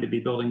exciting to be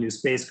building new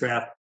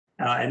spacecraft.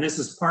 And this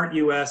is part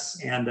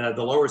US, and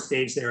the lower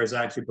stage there is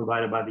actually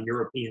provided by the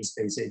European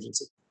Space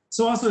Agency.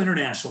 So also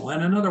international.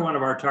 And another one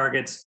of our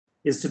targets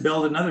is to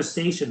build another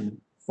station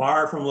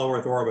far from low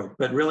Earth orbit,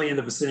 but really in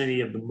the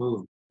vicinity of the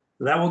moon.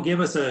 So that will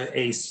give us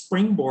a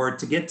springboard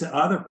to get to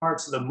other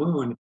parts of the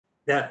moon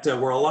that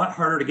were a lot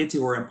harder to get to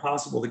or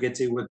impossible to get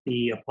to with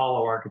the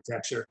Apollo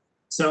architecture.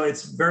 So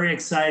it's very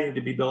exciting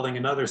to be building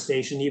another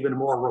station, even a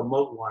more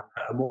remote one,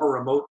 a more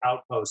remote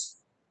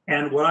outpost.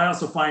 And what I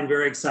also find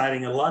very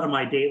exciting, a lot of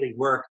my daily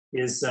work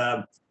is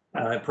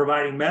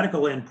providing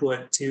medical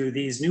input to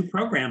these new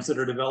programs that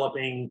are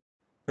developing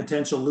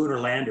potential lunar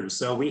landers.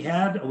 So we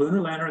had a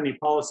lunar lander in the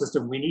Apollo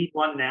system. We need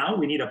one now.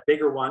 We need a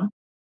bigger one,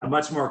 a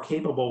much more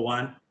capable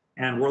one.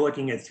 And we're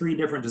looking at 3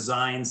 different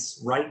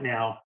designs right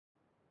now.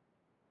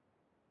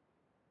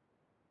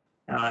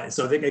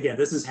 So again,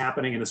 this is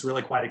happening and it's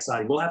really quite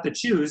exciting. We'll have to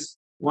choose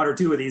 1 or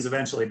 2 of these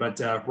eventually, but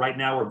right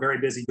now we're very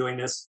busy doing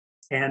this.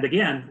 And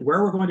again,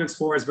 where we're going to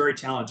explore is very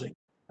challenging.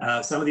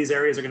 Some of these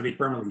areas are going to be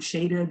permanently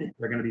shaded.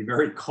 They're going to be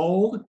very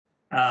cold.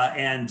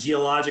 And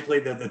geologically,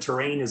 the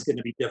terrain is going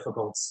to be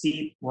difficult.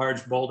 Steep,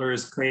 large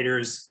boulders,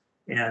 craters,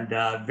 and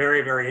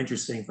very, very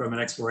interesting from an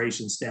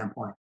exploration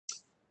standpoint.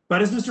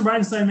 But as Mr.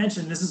 Bridenstine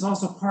mentioned, this is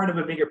also part of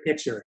a bigger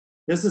picture.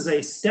 This is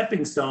a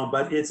stepping stone,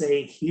 but it's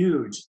a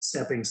huge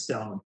stepping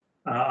stone.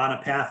 on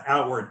a path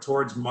outward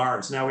towards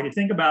Mars. Now, when you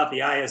think about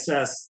the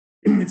ISS,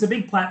 it's a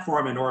big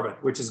platform in orbit,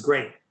 which is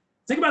great.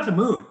 Think about the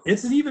moon.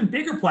 It's an even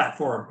bigger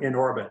platform in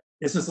orbit.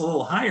 It's just a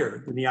little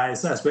higher than the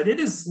ISS, but it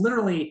is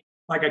literally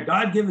like a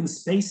God-given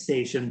space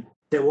station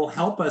that will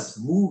help us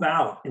move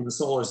out in the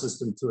solar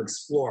system to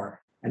explore.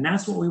 And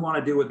that's what we want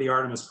to do with the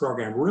Artemis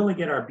program, really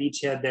get our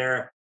beachhead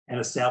there and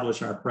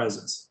establish our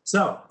presence.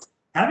 So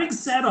having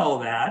said all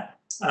that,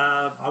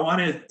 I want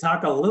to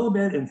talk a little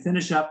bit and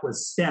finish up with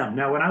STEM.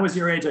 Now, when I was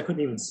your age, I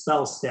couldn't even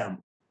spell STEM.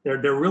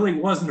 There really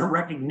wasn't a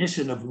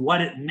recognition of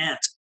what it meant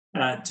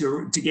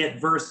to get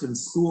versed and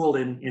schooled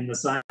in the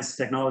science,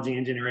 technology,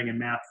 engineering, and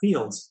math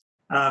fields.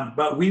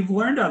 But we've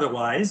learned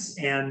otherwise.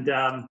 And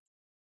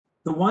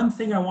the one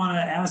thing I want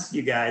to ask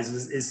you guys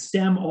is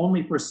STEM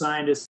only for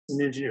scientists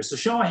and engineers? So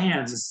show of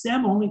hands, is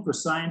STEM only for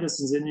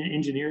scientists and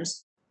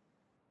engineers?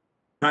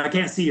 I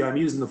can't see you, I'm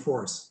using the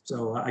force,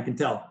 so I can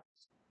tell.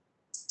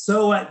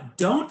 So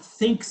don't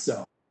think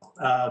so.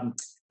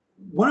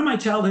 One of my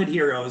childhood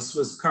heroes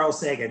was Carl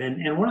Sagan,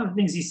 and one of the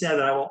things he said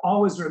that I will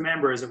always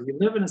remember is that we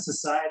live in a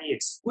society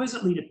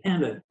exquisitely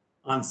dependent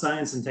on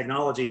science and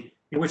technology,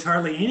 in which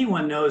hardly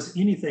anyone knows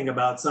anything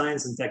about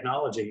science and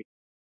technology.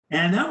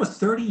 And that was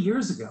 30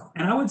 years ago.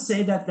 And I would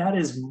say that that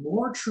is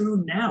more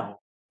true now.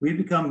 We've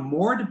become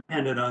more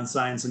dependent on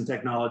science and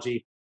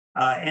technology.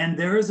 And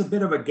there is a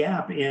bit of a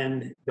gap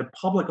in the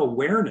public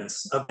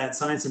awareness of that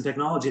science and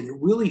technology that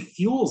really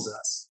fuels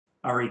us,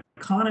 our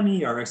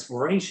economy, our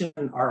exploration,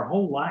 our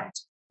whole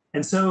lives.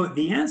 And so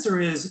the answer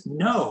is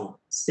no,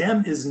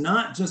 STEM is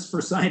not just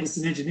for scientists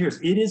and engineers,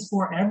 it is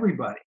for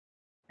everybody.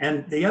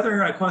 And the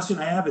other question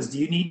I have is, do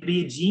you need to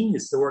be a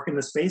genius to work in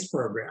the space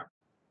program?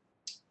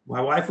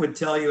 My wife would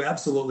tell you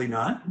absolutely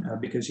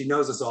not, because she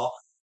knows us all.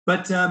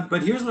 But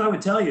here's what I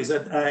would tell you is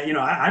that,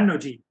 I'm no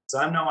genius,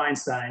 I'm no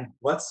Einstein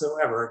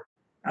whatsoever.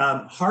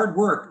 Hard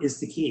work is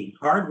the key.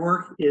 Hard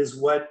work is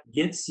what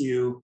gets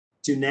you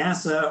to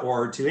NASA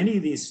or to any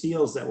of these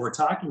fields that we're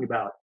talking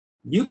about.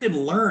 You can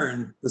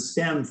learn the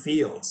STEM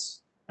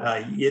fields.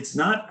 It's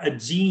not a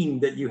gene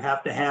that you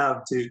have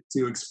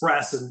to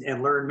express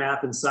and learn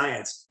math and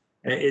science.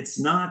 It's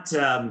not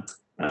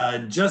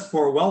just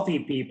for wealthy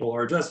people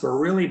or just for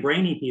really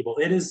brainy people.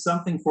 It is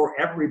something for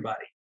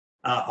everybody.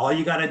 All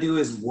you got to do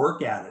is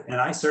work at it. And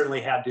I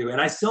certainly had to,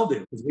 and I still do,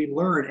 because we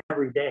learn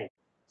every day.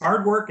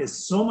 Hard work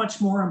is so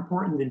much more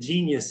important than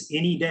genius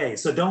any day.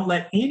 So don't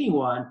let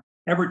anyone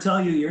ever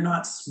tell you you're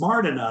not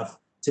smart enough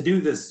to do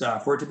this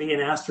stuff, or to be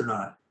an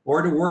astronaut,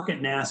 or to work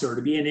at NASA, or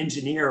to be an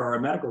engineer or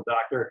a medical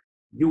doctor.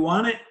 You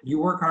want it, you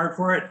work hard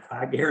for it,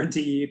 I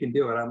guarantee you can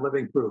do it. I'm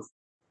living proof.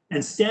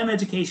 And STEM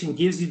education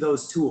gives you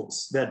those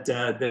tools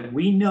that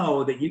we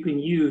know that you can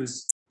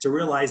use to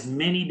realize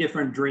many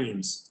different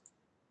dreams.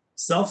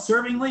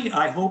 Self-servingly,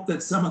 I hope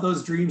that some of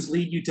those dreams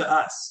lead you to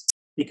us,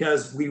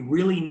 because we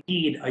really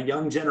need a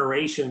young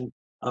generation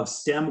of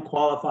STEM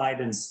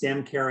qualified and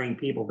STEM caring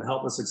people to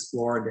help us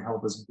explore and to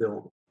help us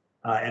build.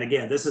 And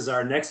again, this is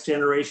our next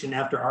generation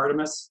after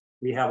Artemis.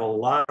 We have a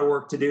lot of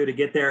work to do to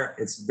get there.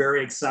 It's a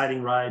very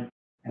exciting ride,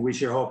 and we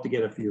sure hope to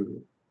get a few of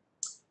you.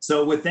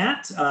 So with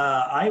that,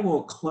 I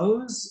will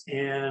close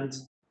and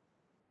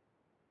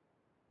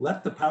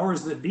let the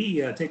powers that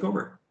be take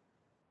over.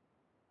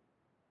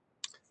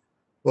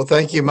 Well,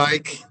 thank you,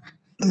 Mike.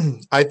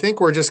 I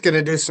think we're just going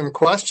to do some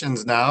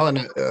questions now. And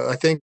I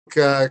think,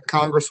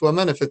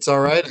 Congresswoman, if it's all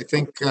right, I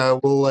think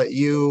we'll let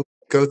you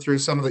go through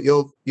some of it.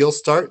 You'll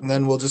start, and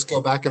then we'll just go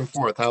back and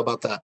forth. How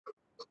about that?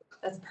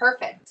 That's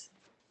perfect.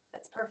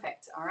 That's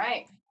perfect. All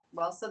right.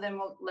 Well, so then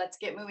let's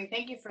get moving.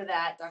 Thank you for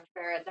that, Dr.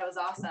 Barratt. That was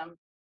awesome.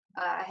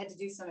 I had to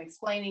do some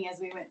explaining as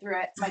we went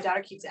through it. My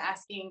daughter keeps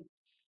asking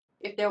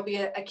if there'll be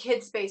a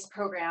kid space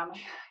program.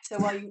 So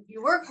while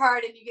you work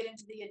hard and you get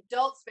into the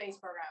adult space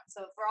program.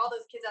 So for all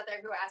those kids out there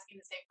who are asking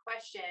the same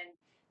question,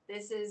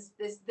 this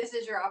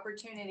is your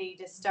opportunity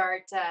to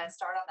start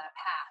on that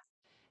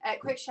path. A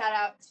quick shout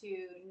out to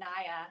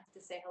Naya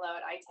to say hello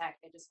at iTech.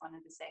 I just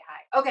wanted to say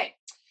hi. Okay,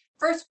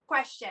 first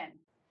question.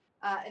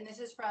 And this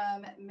is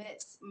from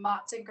Miss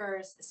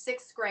Motzinger's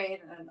 6th grade.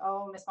 And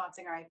oh, Miss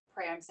Motzinger, I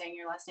pray I'm saying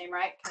your last name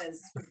right,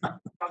 because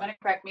you're going to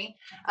correct me.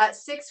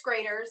 6th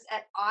graders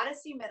at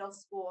Odyssey Middle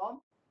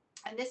School.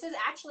 And this is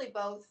actually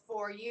both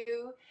for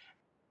you,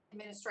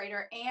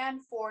 administrator,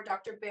 and for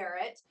Dr.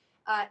 Barratt.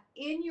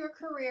 In your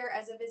career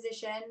as a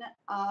physician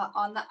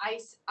on the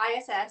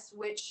ISS,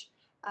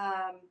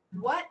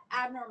 what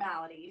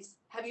abnormalities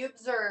have you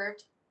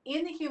observed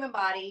in the human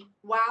body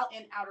while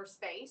in outer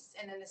space?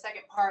 And then the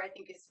second part, I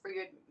think, is for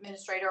your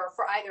administrator or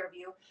for either of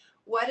you.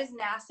 What is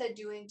NASA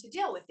doing to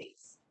deal with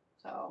these?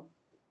 So,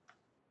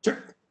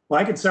 sure.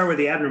 Well, I can start with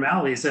the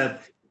abnormalities.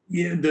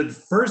 The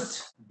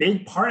first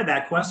big part of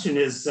that question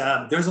is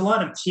there's a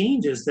lot of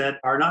changes that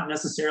are not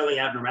necessarily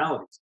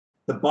abnormalities.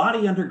 The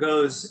body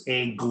undergoes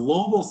a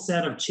global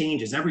set of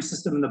changes. Every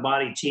system in the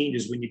body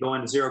changes when you go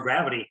into zero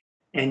gravity,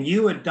 and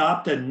you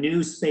adopt a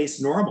new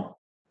space normal.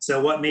 So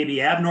what may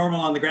be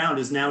abnormal on the ground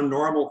is now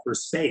normal for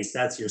space.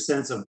 That's your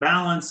sense of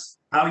balance,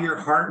 how your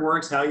heart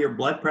works, how your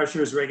blood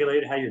pressure is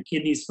regulated, how your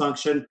kidneys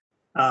function,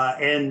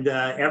 and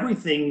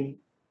everything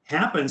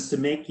happens to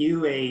make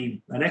you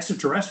an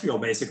extraterrestrial,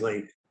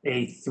 basically,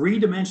 a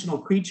three-dimensional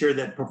creature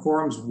that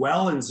performs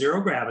well in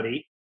zero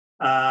gravity.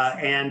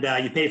 And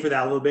you pay for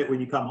that a little bit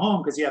when you come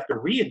home because you have to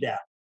readapt.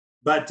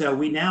 But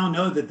we now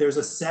know that there's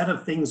a set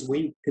of things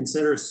we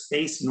consider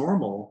space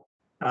normal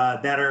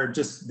that are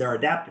just, they're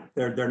adaptive.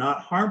 They're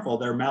not harmful.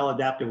 They're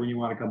maladaptive when you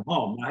want to come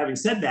home. Now, having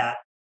said that,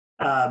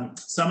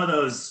 some of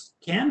those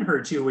can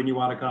hurt you when you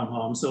want to come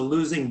home. So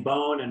losing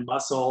bone and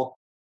muscle,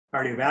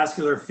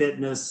 cardiovascular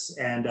fitness,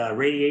 and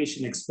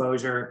radiation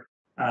exposure.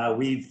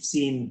 We've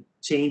seen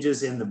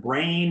changes in the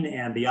brain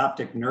and the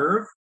optic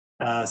nerve.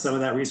 Some of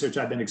that research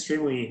I've been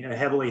extremely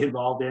heavily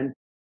involved in.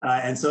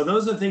 And so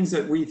those are things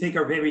that we think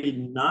are maybe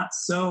not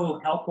so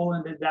helpful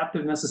and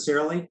adaptive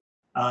necessarily.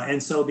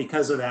 And so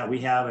because of that, we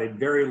have a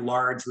very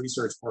large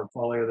research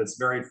portfolio that's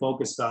very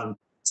focused on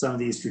some of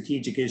these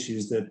strategic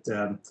issues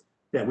that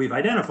that we've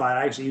identified.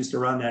 I actually used to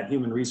run that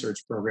human research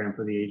program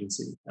for the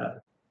agency.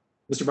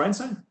 Mr.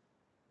 Bridenstine?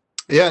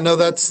 Yeah, no,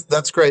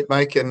 that's great,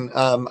 Mike. And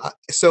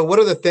so what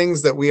are the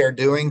things that we are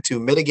doing to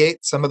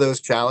mitigate some of those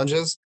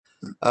challenges?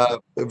 A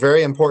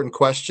very important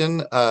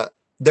question.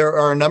 There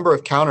are a number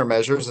of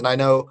countermeasures, and I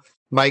know,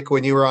 Mike,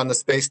 when you were on the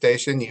space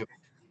station, you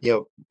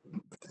know,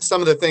 some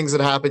of the things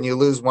that happen, you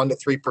lose 1 to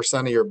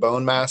 3% of your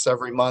bone mass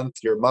every month,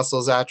 your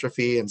muscles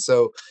atrophy, and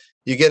so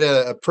you get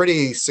a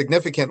pretty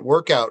significant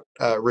workout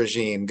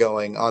regime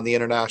going on the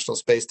International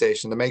Space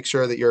Station to make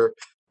sure that you're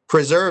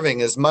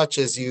preserving as much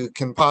as you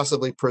can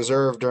possibly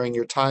preserve during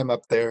your time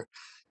up there.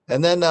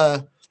 And then,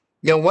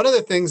 one of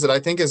the things that I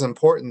think is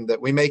important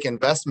that we make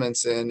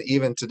investments in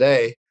even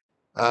today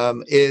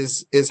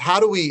is how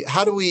do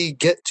we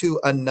get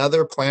to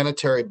another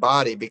planetary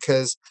body?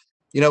 Because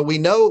we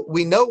know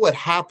what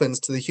happens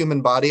to the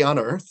human body on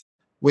Earth.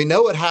 We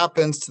know what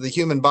happens to the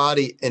human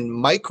body in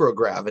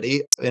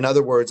microgravity. In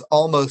other words,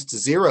 almost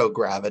zero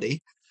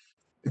gravity,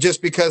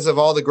 just because of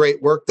all the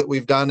great work that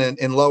we've done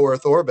in low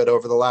Earth orbit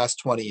over the last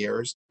 20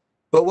 years.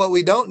 But what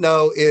we don't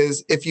know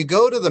is if you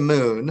go to the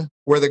moon,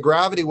 where the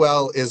gravity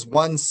well is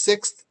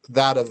 1/6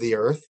 that of the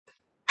Earth,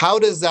 how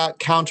does that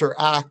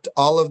counteract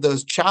all of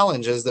those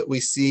challenges that we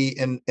see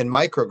in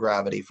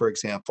microgravity, for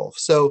example?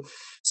 So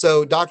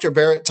Dr.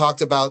 Barratt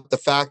talked about the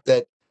fact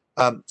that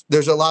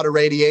there's a lot of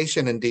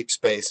radiation in deep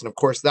space, and of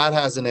course that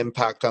has an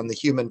impact on the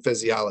human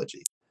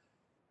physiology.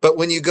 But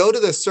when you go to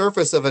the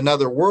surface of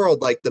another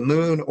world like the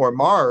moon or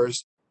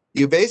Mars,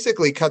 you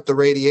basically cut the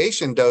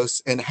radiation dose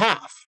in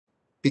half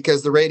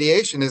because the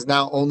radiation is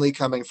now only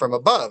coming from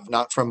above,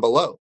 not from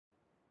below.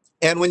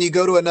 And when you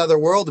go to another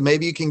world,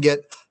 maybe you can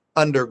get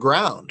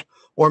underground,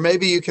 or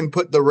maybe you can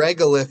put the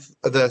regolith,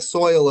 the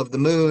soil of the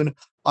moon,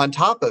 on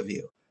top of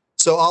you.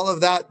 So all of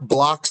that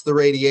blocks the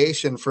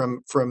radiation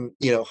from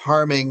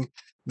harming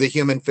the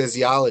human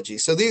physiology.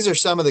 So these are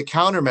some of the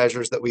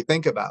countermeasures that we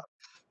think about.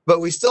 But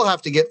we still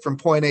have to get from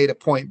point A to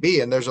point B,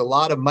 and there's a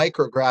lot of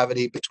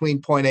microgravity between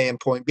point A and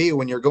point B.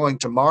 When you're going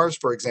to Mars,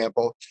 for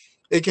example,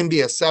 it can be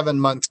a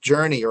 7-month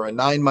journey or a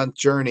 9-month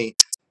journey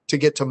to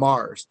get to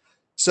Mars.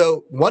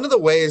 So one of the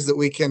ways that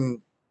we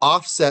can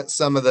offset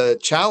some of the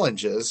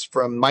challenges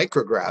from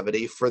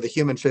microgravity for the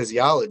human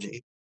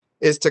physiology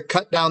is to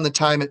cut down the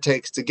time it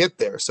takes to get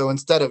there. So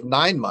instead of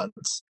 9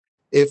 months,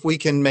 if we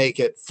can make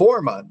it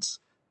 4 months,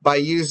 by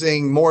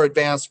using more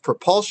advanced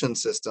propulsion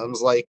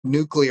systems like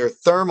nuclear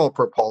thermal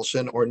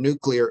propulsion or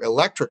nuclear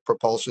electric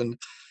propulsion,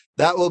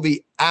 that will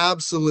be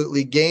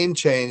absolutely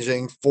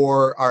game-changing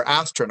for our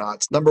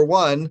astronauts. Number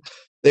one,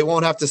 they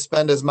won't have to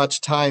spend as much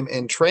time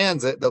in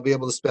transit. They'll be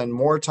able to spend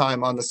more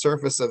time on the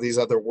surface of these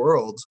other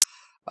worlds.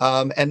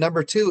 And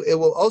number two, it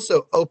will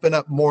also open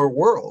up more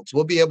worlds.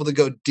 We'll be able to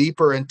go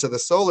deeper into the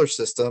solar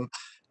system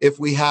if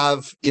we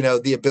have,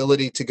 the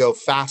ability to go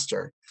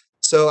faster.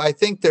 So I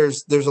think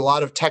there's a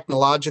lot of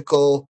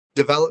technological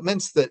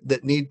developments that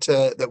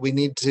we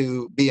need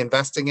to be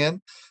investing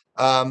in,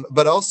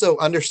 but also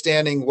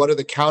understanding what are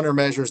the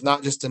countermeasures,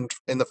 not just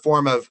in the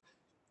form of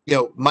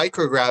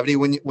microgravity.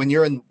 When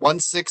you're in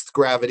 1/6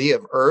 gravity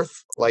of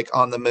Earth, like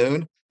on the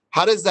moon,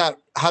 how does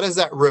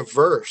that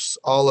reverse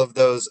all of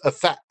those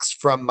effects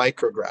from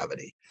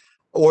microgravity,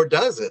 or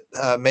does it?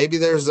 Maybe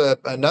there's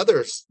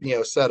another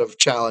set of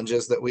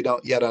challenges that we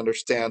don't yet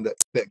understand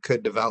that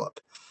could develop.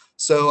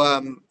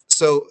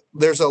 So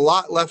there's a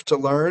lot left to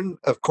learn.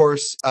 Of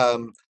course,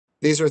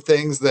 these are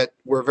things that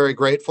we're very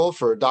grateful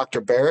for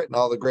Dr. Barratt and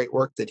all the great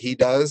work that he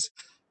does,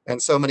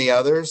 and so many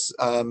others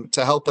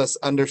to help us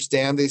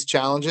understand these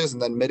challenges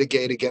and then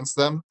mitigate against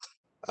them.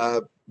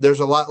 There's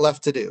a lot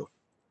left to do.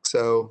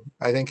 So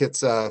I think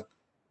it's a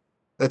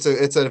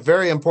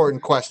very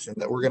important question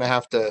that we're going to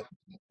have to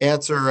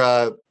answer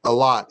a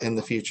lot in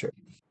the future.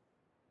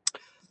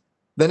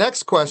 The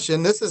next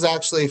question, this is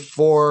actually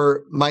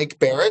for Mike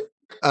Barratt.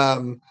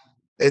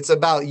 It's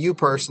about you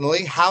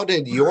personally. How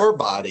did your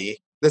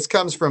body, this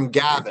comes from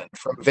Gavin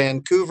from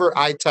Vancouver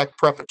iTech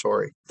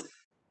Preparatory.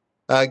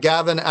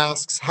 Gavin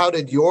asks, how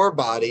did your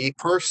body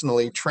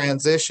personally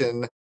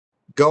transition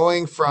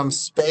going from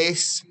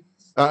space,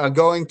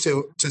 going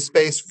to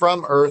space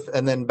from Earth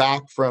and then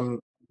back from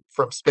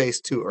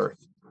space to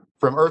Earth,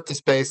 from Earth to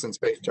space and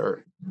space to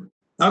Earth?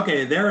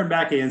 Okay, there and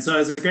back in. So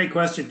it's a great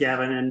question,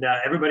 Gavin, and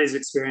everybody's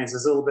experience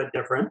is a little bit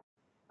different.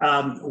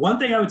 One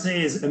thing I would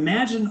say is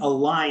imagine a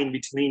line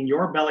between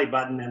your belly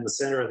button and the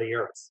center of the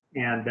earth.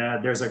 And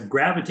there's a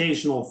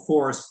gravitational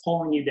force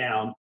pulling you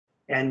down.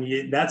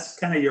 And that's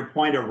kind of your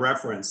point of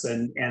reference.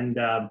 And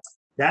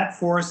that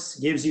force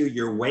gives you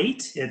your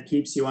weight. It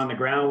keeps you on the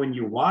ground when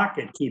you walk.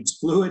 It keeps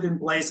fluid in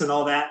place and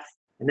all that.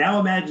 And now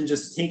imagine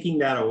just taking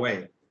that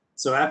away.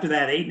 So after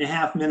that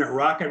 8.5-minute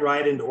rocket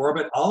ride into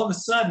orbit, all of a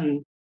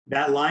sudden,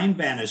 that line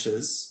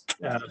vanishes.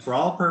 For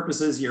all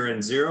purposes, you're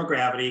in zero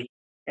gravity.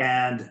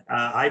 And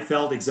I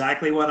felt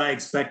exactly what I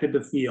expected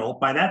to feel.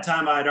 By that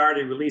time, I had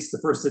already released the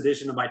first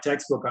edition of my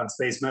textbook on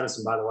space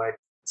medicine, by the way.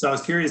 So I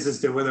was curious as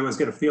to whether it was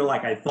going to feel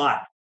like I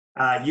thought.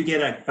 You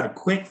get a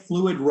quick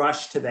fluid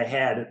rush to the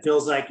head. It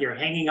feels like you're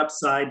hanging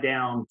upside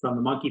down from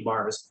the monkey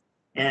bars.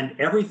 And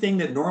everything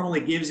that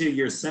normally gives you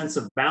your sense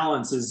of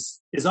balance is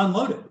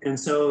unloaded. And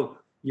so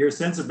your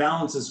sense of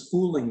balance is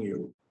fooling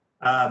you.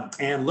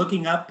 And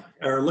looking up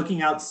or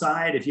looking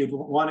outside, if you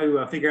want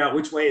to figure out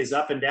which way is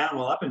up and down,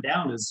 well, up and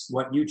down is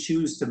what you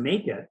choose to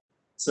make it.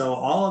 So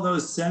all of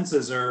those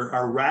senses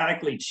are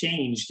radically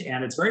changed,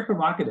 and it's very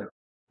provocative.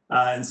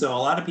 And so a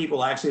lot of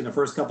people actually in the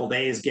first couple of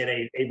days get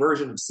a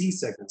version of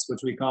seasickness, which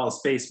we call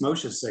space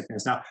motion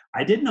sickness. Now,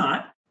 I did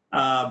not,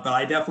 but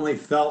I definitely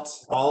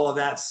felt all of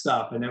that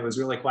stuff, and it was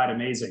really quite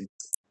amazing.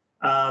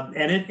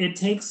 And it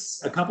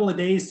takes a couple of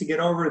days to get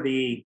over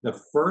the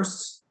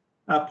first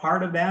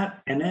part of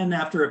that. And then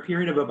after a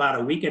period of about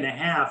a week and a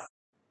half,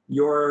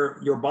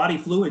 your body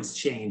fluids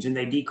change and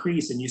they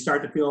decrease, and you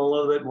start to feel a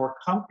little bit more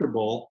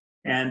comfortable.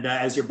 And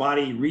as your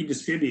body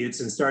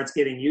redistributes and starts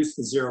getting used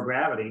to zero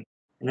gravity,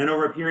 and then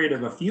over a period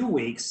of a few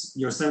weeks,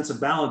 your sense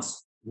of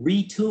balance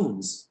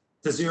retunes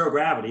to zero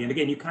gravity. And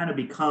again, you kind of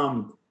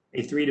become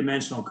a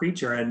three-dimensional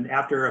creature. And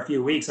after a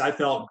few weeks, I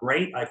felt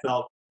great. I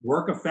felt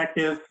work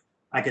effective.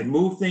 I could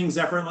move things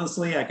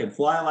effortlessly. I could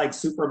fly like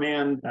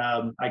Superman.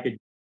 I could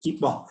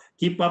keep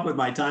up with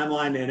my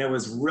timeline, and it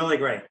was really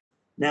great.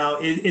 Now,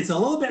 it's a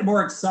little bit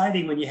more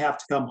exciting when you have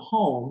to come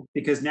home,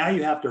 because now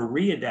you have to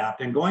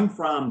readapt. And going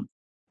from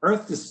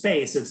Earth to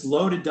space, it's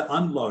loaded to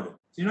unloaded.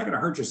 So you're not going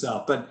to hurt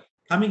yourself. But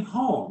coming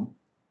home,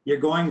 you're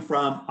going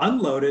from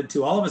unloaded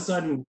to all of a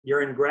sudden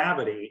you're in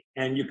gravity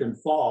and you can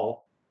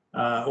fall,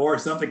 or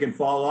something can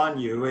fall on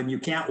you, and you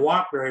can't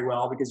walk very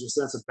well because your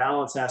sense of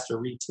balance has to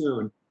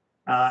retune.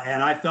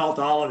 And I felt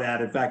all of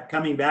that. In fact,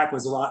 coming back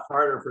was a lot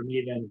harder for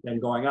me than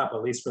going up,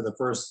 at least for the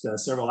first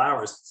several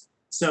hours.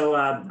 So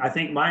I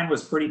think mine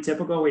was pretty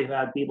typical. We've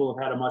had people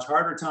who've had a much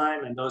harder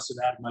time and those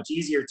who've had a much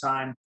easier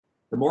time.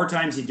 The more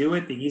times you do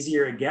it, the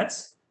easier it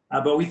gets.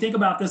 But we think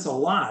about this a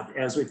lot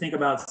as we think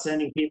about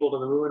sending people to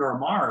the moon or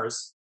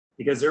Mars,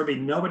 because there'll be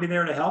nobody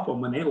there to help them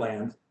when they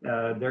land.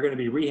 They're going to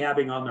be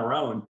rehabbing on their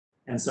own.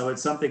 And so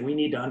it's something we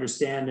need to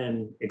understand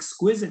in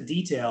exquisite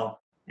detail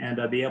and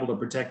be able to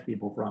protect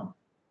people from.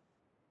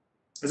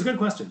 It's a good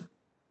question.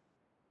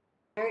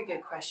 Very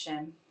good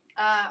question.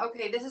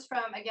 Okay, this is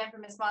from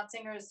Miss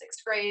Montsinger's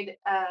sixth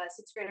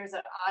graders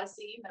at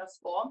Odyssey Middle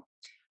School.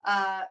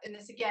 And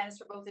this again is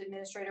for both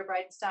Administrator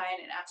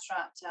Bridenstine and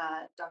Astronaut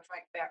Dr.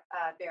 Mike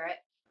Barratt.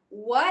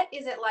 What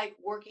is it like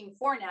working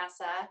for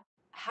NASA?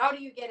 How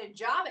do you get a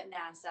job at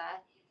NASA,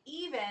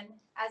 even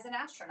as an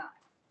astronaut?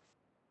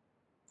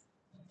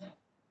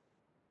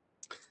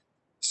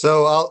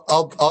 So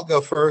I'll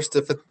go first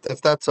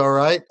if that's all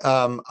right.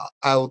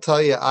 I will tell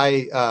you,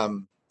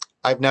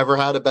 I've never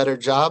had a better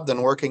job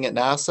than working at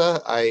NASA.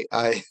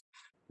 I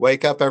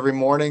wake up every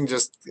morning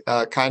just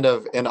kind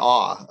of in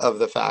awe of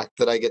the fact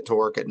that I get to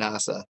work at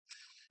NASA.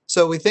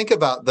 So we think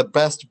about the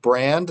best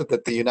brand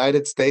that the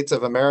United States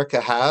of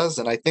America has,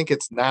 and I think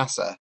it's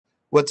NASA.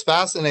 What's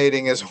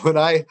fascinating is when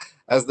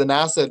as the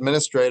NASA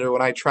administrator,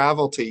 when I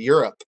travel to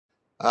Europe,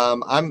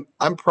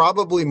 I'm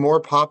probably more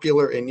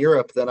popular in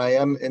Europe than I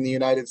am in the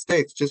United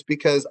States, just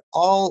because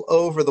all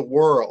over the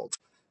world,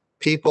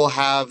 people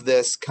have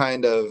this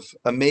kind of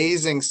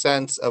amazing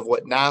sense of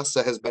what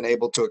NASA has been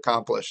able to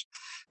accomplish.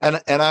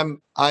 And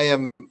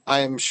I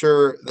am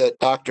sure that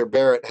Dr.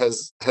 Barratt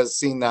has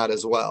seen that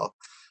as well.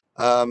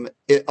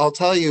 I'll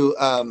tell you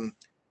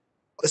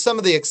some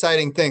of the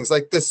exciting things.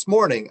 Like this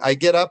morning, I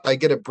get up, I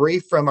get a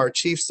brief from our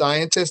chief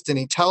scientist, and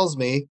he tells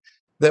me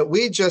that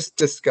we just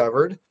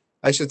discovered,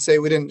 I should say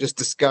we didn't just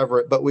discover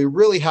it, but we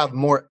really have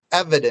more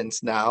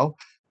evidence now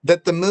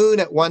that the moon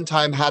at one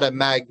time had a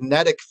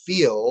magnetic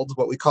field,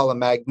 what we call a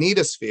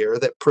magnetosphere,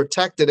 that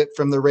protected it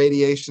from the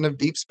radiation of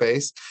deep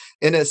space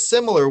in a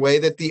similar way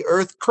that the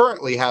Earth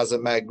currently has a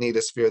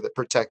magnetosphere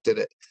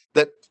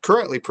that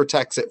currently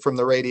protects it from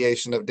the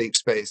radiation of deep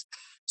space.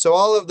 So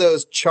all of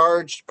those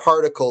charged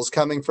particles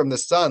coming from the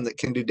sun that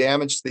can do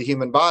damage to the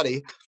human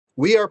body,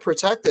 we are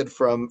protected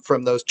from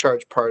those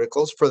charged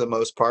particles for the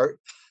most part.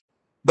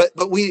 But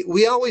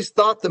we always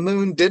thought the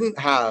moon didn't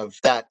have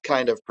that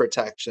kind of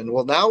protection.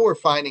 Well, now we're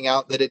finding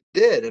out that it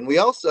did. And we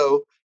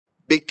also,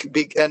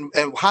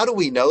 and how do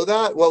we know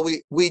that? Well,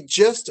 we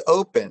just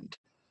opened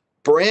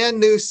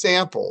brand new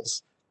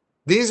samples.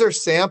 These are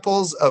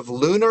samples of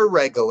lunar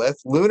regolith,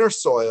 lunar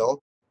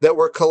soil, that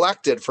were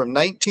collected from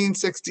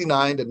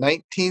 1969 to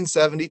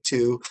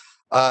 1972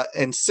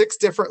 in 6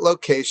 different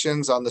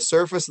locations on the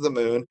surface of the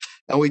moon.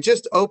 And we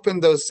just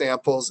opened those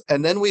samples,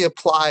 and then we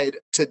applied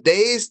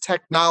today's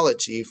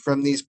technology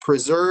from these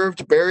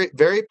preserved, very,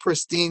 very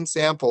pristine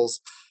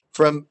samples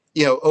from,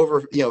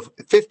 over,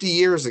 50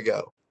 years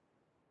ago.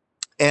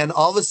 And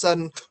all of a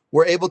sudden,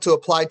 we're able to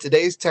apply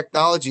today's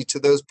technology to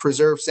those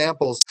preserved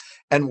samples,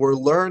 and we're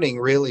learning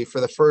really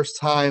for the first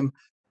time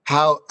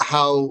how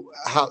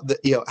did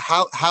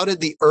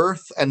the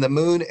Earth and the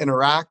moon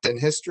interact in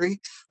history.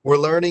 We're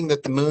learning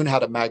that the moon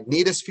had a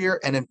magnetosphere,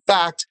 and in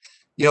fact,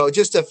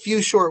 just a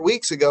few short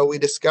weeks ago, we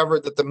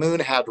discovered that the moon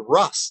had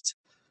rust.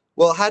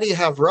 Well, how do you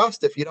have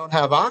rust if you don't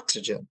have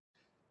oxygen?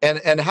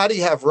 And how do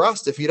you have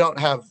rust if you don't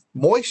have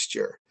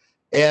moisture?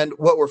 And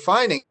what we're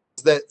finding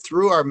is that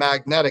through our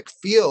magnetic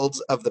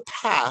fields of the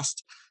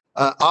past,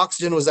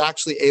 oxygen was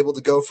actually able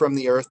to go from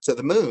the Earth to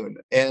the moon,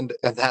 and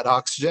that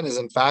oxygen is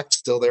in fact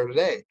still there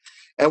today.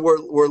 And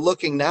we're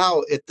looking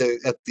now at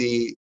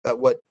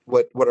what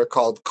are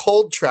called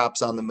cold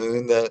traps on the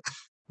moon, the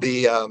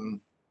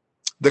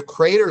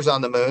craters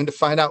on the moon, to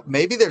find out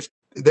maybe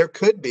there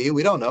could be,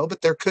 we don't know,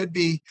 but there could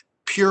be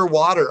pure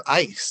water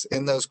ice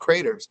in those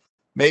craters.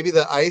 Maybe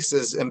the ice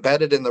is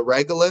embedded in the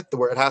regolith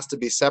where it has to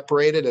be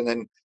separated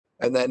and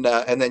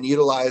then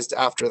utilized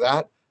after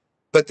that.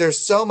 But there's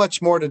so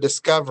much more to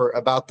discover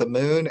about the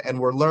moon, and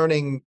we're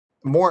learning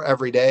more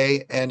every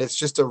day. And it's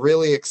just a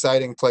really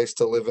exciting place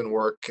to live and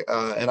work.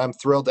 And I'm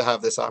thrilled to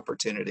have this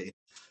opportunity.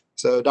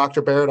 So,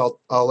 Dr. Barratt,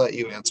 I'll let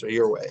you answer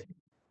your way.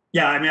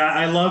 Yeah, I mean,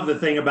 I love the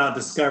thing about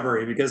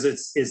discovery, because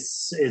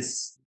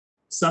it's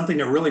something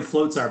that really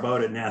floats our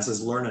boat at NASA,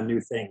 is learning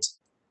new things.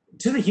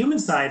 To the human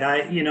side,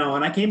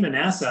 when I came to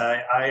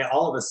NASA, I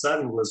all of a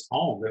sudden was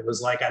home. It was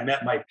like I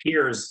met my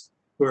peers,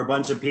 who were a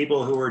bunch of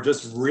people who were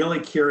just really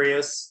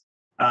curious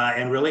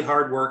and really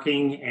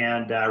hardworking,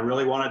 and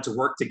really wanted to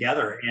work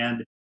together.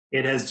 And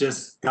it has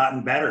just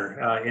gotten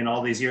better in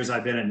all these years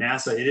I've been at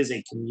NASA. It is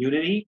a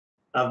community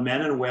of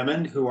men and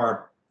women who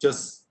are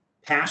just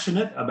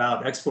passionate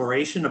about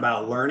exploration,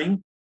 about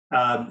learning.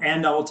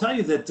 And I will tell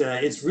you that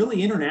it's really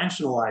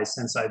internationalized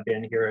since I've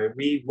been here.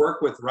 We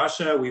work with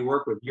Russia, we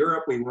work with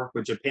Europe, we work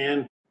with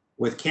Japan,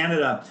 with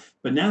Canada,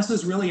 but NASA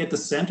is really at the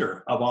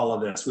center of all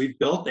of this. We've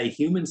built a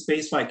human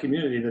spaceflight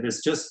community that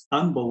is just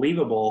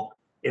unbelievable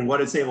in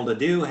what it's able to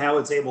do, how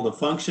it's able to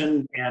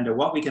function, and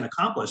what we can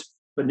accomplish.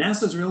 But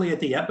NASA is really at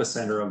the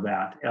epicenter of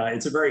that.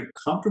 It's a very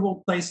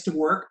comfortable place to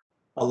work.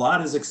 A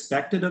lot is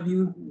expected of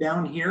you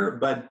down here,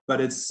 but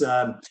it's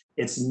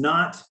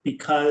not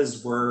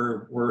because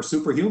we're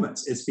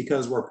superhumans. It's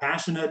because we're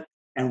passionate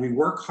and we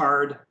work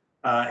hard,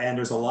 and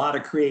there's a lot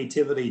of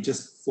creativity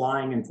just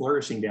flying and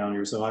flourishing down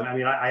here. So I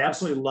mean, I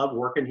absolutely love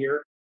working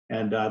here,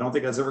 and I don't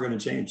think that's ever going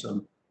to change.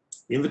 So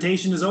the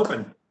invitation is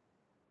open.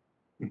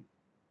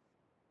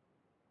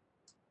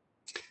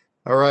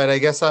 All right, I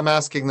guess I'm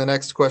asking the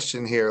next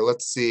question here.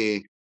 Let's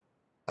see.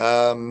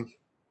 Let's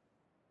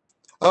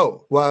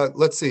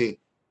see.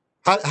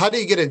 How do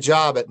you get a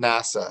job at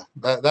NASA?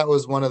 That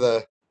was one of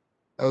the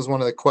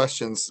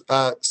questions.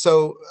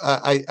 So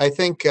I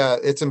think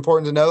it's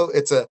important to know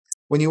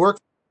when you work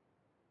for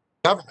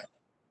the government,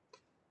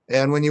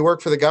 and when you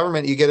work for the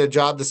government, you get a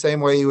job the same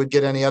way you would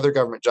get any other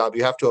government job.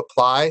 You have to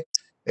apply.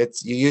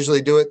 You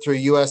usually do it through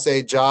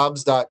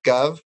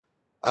usajobs.gov.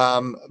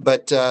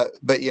 But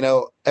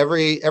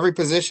every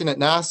position at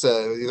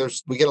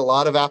NASA, we get a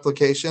lot of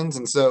applications,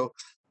 and so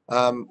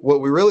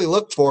what we really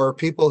look for are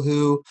people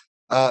who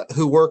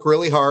work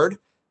really hard,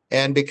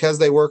 and because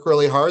they work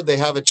really hard, they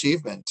have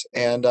achievement,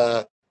 and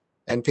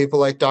people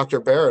like Dr.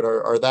 Barratt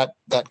are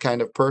that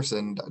kind of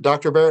person.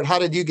 Dr. Barratt, how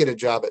did you get a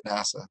job at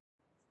NASA?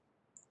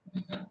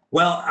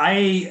 Well,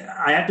 I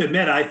have to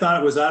admit, I thought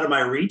it was out of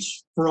my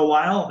reach for a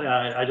while.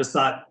 I just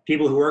thought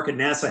people who work at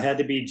NASA had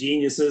to be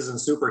geniuses and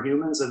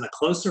superhumans. And the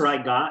closer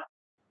I got,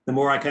 the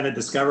more I kind of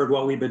discovered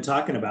what we've been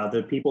talking about.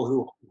 The people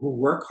who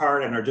work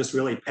hard and are just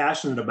really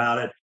passionate about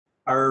it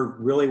are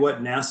really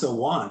what NASA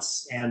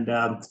wants. And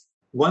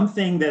one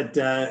thing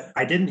that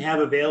I didn't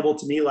have available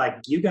to me like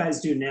you guys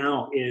do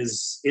now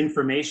is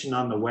information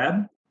on the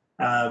web.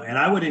 And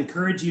I would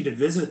encourage you to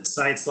visit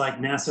sites like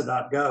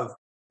nasa.gov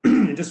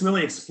and just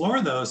really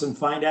explore those and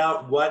find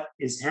out what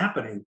is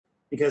happening.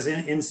 Because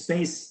in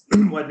space,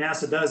 what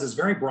NASA does is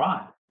very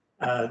broad.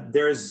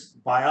 There's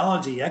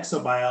biology,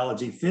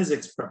 exobiology,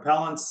 physics,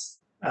 propellants,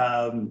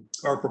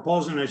 or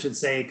propulsion, I should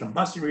say,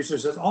 combustion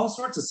research, there's all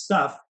sorts of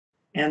stuff.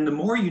 And the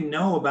more you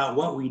know about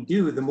what we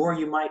do, the more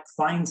you might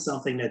find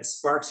something that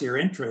sparks your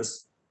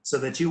interest so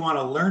that you want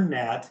to learn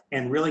that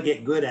and really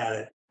get good at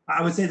it.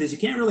 I would say that you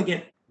can't really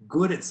get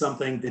good at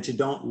something that you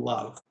don't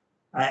love.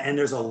 And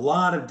there's a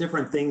lot of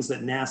different things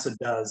that NASA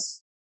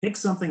does. Pick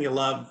something you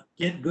love,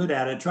 get good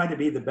at it, try to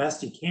be the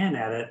best you can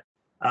at it,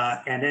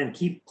 and then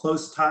keep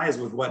close ties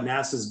with what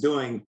NASA's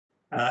doing.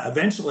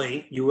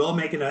 Eventually, you will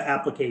make an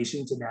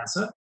application to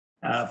NASA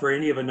for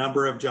any of a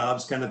number of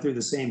jobs kind of through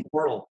the same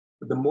portal.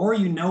 But the more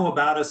you know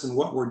about us and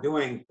what we're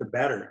doing, the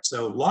better.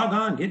 So log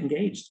on, get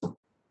engaged.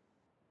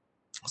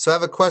 So I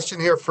have a question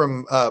here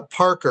from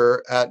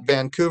Parker at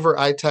Vancouver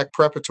iTech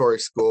Preparatory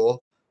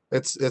School.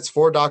 It's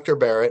for Dr.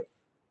 Barratt.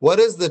 What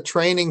is the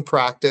training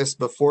practice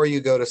before you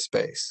go to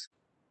space?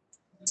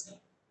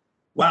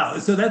 Wow,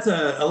 so that's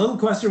a little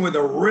question with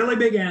a really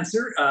big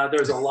answer.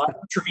 There's a lot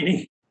of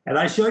training, and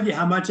I showed you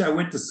how much I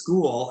went to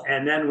school,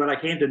 and then when I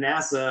came to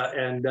NASA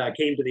and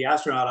came to the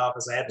astronaut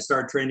office, I had to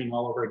start training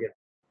all over again.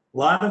 A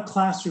lot of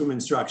classroom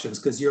instructions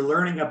because you're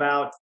learning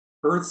about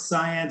Earth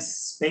science,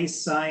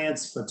 space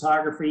science,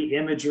 photography,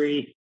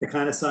 imagery, the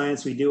kind of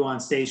science we do on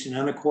station,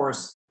 and of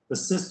course, the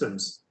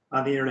systems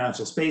on the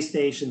International Space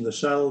Station, the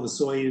shuttle, the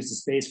Soyuz, the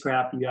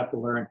spacecraft you have to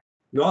learn.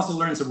 You also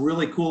learn some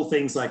really cool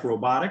things like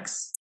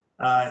robotics.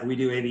 We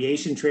do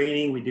aviation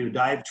training, we do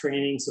dive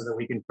training so that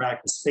we can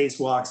practice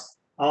spacewalks.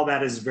 All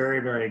that is very,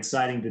 very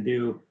exciting to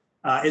do.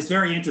 It's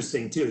very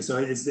interesting too, so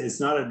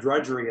it's not a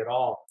drudgery at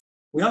all.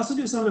 We also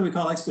do something we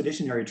call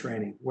expeditionary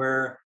training,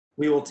 where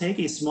we will take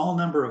a small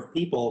number of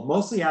people,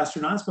 mostly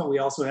astronauts, but we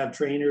also have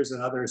trainers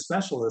and other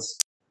specialists,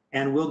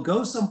 and we'll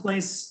go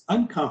someplace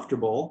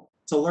uncomfortable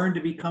to learn to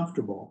be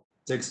comfortable,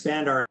 to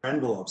expand our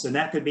envelopes. And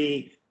that could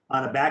be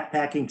on a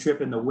backpacking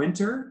trip in the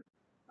winter,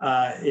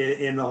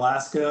 in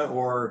Alaska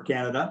or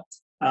Canada.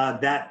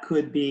 That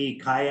could be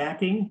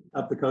kayaking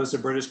up the coast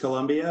of British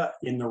Columbia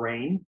in the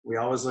rain. We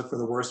always look for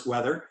the worst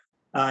weather.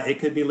 It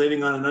could be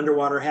living on an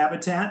underwater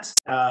habitat,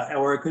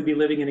 or it could be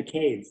living in a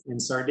cave in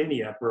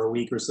Sardinia for a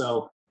week or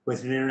so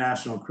with an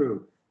international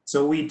crew.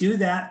 So we do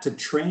that to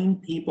train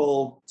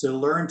people to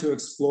learn to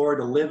explore,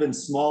 to live in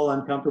small,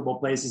 uncomfortable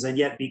places and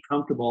yet be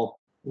comfortable,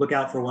 look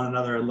out for one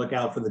another and look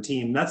out for the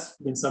team. That's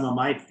been some of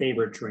my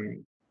favorite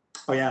training.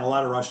 Oh yeah, and a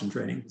lot of Russian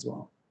training as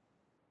well.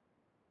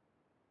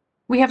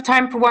 We have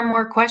time for one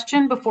more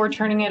question before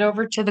turning it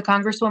over to the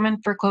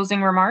Congresswoman for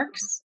closing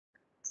remarks.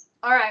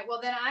 All right, well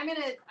then I'm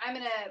gonna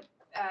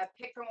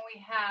pick from what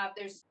we have.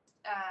 There's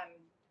I'm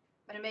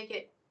gonna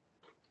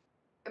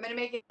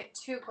make it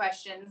 2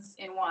 questions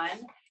in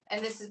one,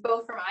 and this is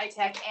both from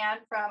iTech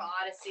and from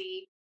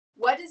Odyssey.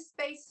 What does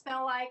space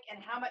smell like,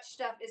 and how much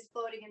stuff is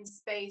floating in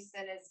space,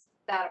 and is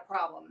that a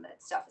problem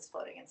that stuff is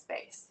floating in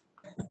space?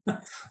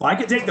 Well, I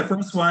could take the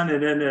first one,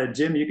 and then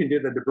Jim, you can do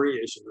the debris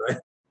issue,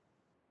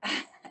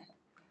 right?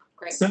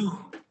 Great. So,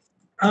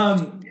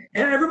 and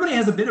everybody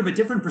has a bit of a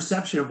different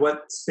perception of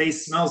what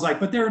space smells like,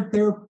 but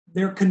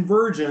they're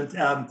convergent.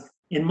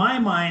 In my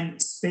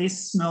mind,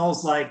 space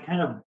smells like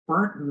kind of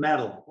burnt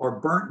metal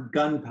or burnt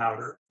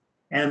gunpowder.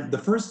 And the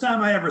first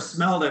time I ever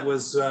smelled it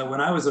was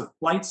when I was a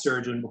flight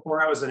surgeon,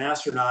 before I was an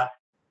astronaut.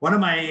 One of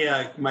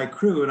my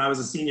crew, and I was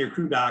a senior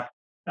crew doc,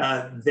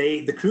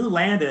 the crew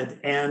landed,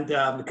 and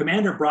the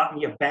commander brought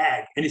me a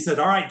bag, and he said,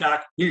 "All right,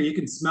 Doc, here, you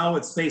can smell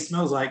what space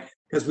smells like,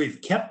 because we've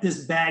kept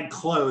this bag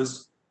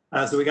closed."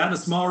 So we got in a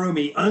small room,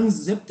 he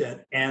unzipped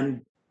it,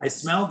 and I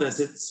smelled this.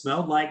 It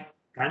smelled like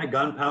kind of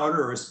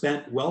gunpowder or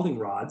spent welding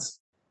rods.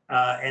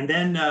 And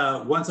then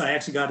once I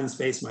actually got in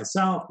space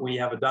myself, we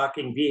have a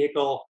docking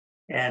vehicle,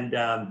 and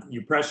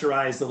you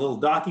pressurize the little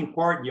docking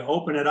port, and you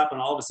open it up,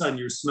 and all of a sudden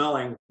you're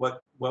smelling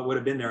what would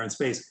have been there in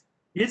space.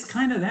 It's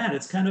kind of that.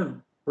 It's kind of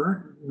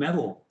burnt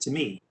metal to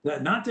me.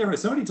 Not to everyone.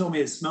 Somebody told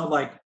me it smelled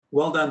like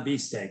well-done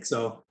beefsteak.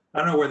 So I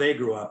don't know where they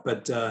grew up,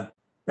 but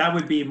that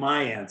would be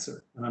my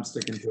answer, and I'm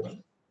sticking to it.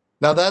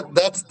 Now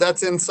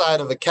that's inside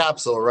of a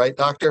capsule, right,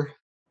 Doctor?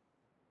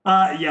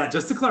 Yeah,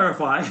 just to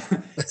clarify.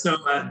 So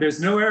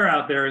there's no air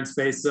out there in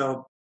space,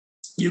 so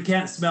you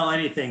can't smell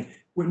anything.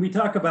 When we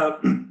talk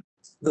about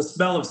the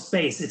smell of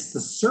space, it's the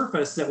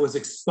surface that was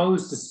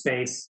exposed to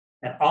space,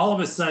 and all of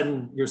a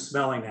sudden you're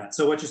smelling that.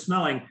 So what you're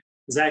smelling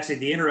is actually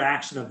the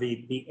interaction of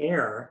the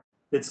air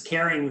that's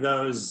carrying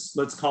those,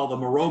 let's call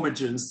them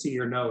aromogens, to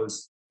your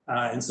nose.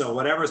 And so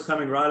whatever's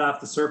coming right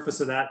off the surface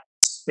of that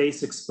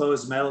space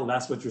exposed metal,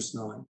 that's what you're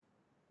smelling.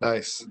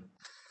 Nice.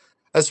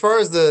 As far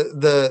as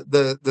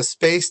the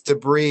space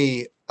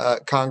debris,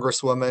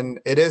 Congresswoman,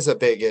 it is a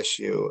big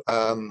issue,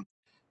 and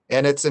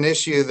it's an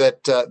issue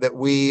that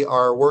we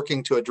are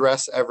working to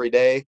address every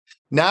day.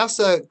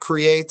 NASA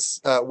creates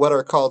what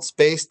are called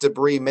space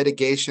debris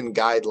mitigation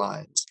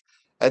guidelines,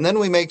 and then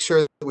we make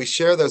sure that we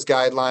share those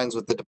guidelines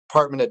with the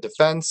Department of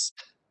Defense,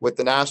 with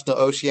the National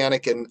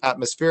Oceanic and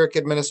Atmospheric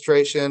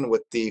Administration,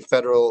 with the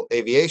Federal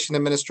Aviation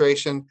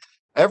Administration.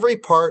 Every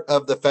part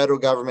of the federal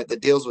government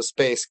that deals with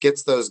space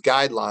gets those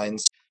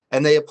guidelines,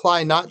 and they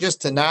apply not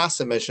just to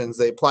NASA missions,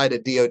 they apply to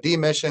DoD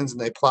missions,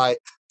 and they apply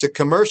to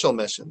commercial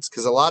missions,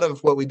 because a lot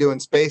of what we do in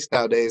space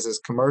nowadays is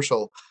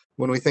commercial.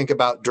 When we think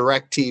about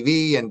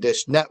DirecTV and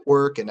Dish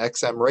Network and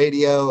XM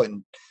radio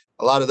and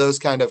a lot of those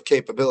kind of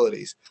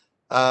capabilities.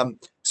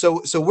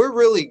 So we're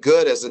really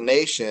good as a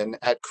nation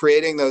at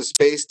creating those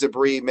space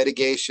debris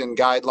mitigation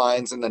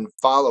guidelines and then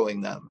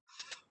following them.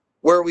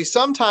 Where we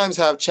sometimes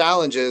have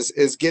challenges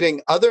is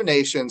getting other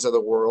nations of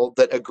the world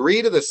that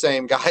agree to the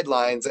same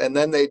guidelines, and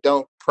then they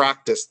don't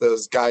practice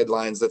those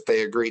guidelines that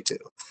they agree to.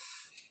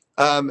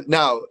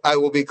 Now, I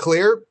will be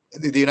clear,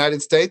 the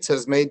United States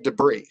has made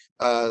debris.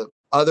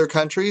 Other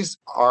countries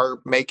are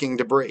making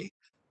debris.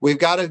 We've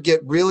got to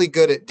get really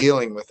good at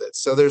dealing with it.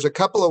 So there's a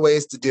couple of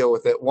ways to deal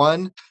with it.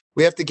 One,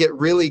 We have to get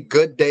really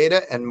good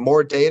data and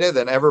more data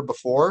than ever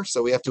before.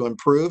 So we have to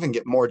improve and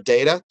get more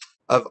data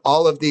of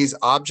all of these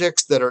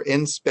objects that are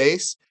in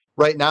space.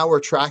 Right now, we're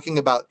tracking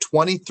about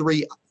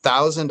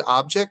 23,000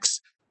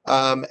 objects,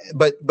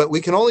 but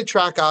we can only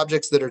track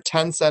objects that are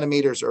 10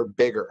 centimeters or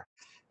bigger.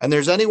 And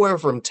there's anywhere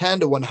from 10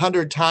 to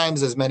 100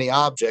 times as many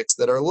objects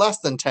that are less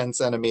than 10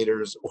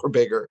 centimeters or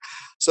bigger.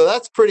 So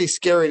that's pretty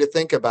scary to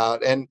think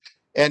about. And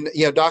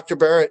Dr.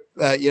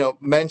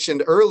 Barratt,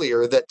 mentioned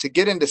earlier that to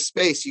get into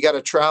space, you got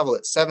to travel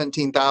at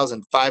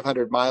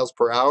 17,500 miles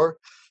per hour.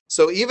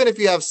 So even if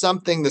you have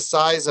something the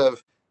size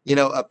of,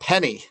 a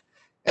penny,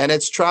 and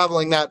it's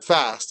traveling that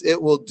fast,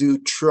 it will do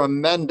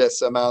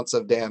tremendous amounts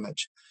of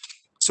damage.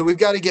 So we've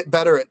got to get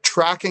better at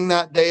tracking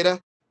that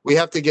data. We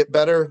have to get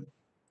better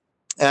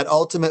at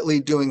ultimately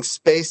doing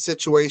space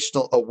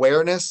situational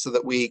awareness so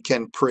that we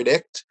can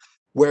predict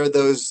where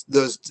those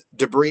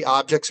debris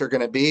objects are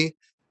going to be.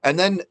 And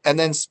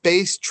then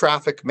space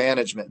traffic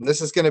management. And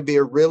this is going to be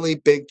a really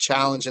big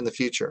challenge in the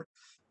future.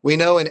 We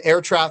know in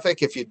air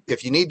traffic, if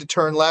you need to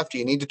turn left,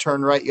 you need to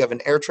turn right, you have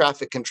an air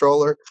traffic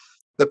controller.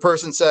 The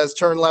person says,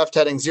 turn left,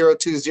 heading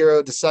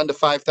 020, descend to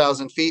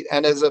 5,000 feet.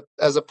 And as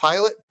a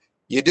pilot,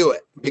 you do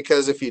it,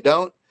 because if you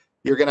don't,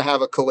 you're going to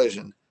have a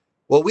collision.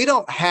 Well, we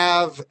don't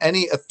have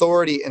any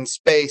authority in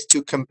space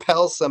to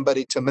compel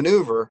somebody to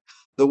maneuver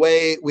the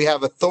way we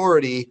have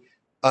authority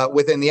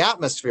within the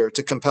atmosphere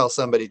to compel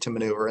somebody to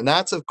maneuver. And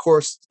that's, of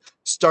course,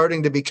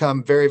 starting to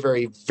become very,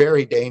 very,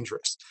 very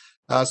dangerous.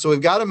 So we've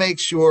got to make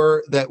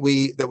sure that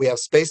we have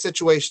space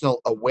situational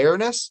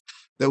awareness,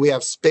 that we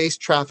have space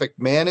traffic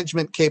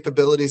management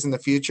capabilities in the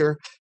future.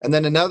 And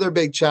then another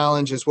big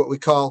challenge is what we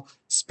call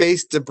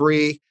space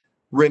debris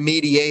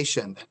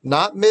remediation,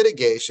 not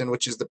mitigation,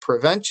 which is the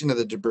prevention of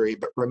the debris,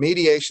 but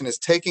remediation is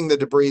taking the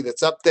debris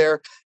that's up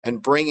there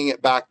and bringing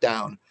it back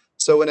down.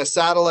 So when a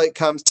satellite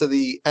comes to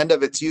the end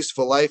of its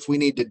useful life, we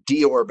need to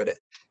deorbit it.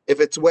 If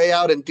it's way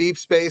out in deep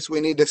space, we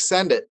need to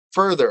send it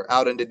further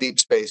out into deep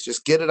space.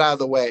 Just get it out of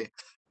the way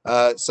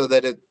so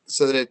that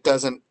it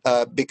doesn't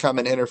become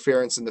an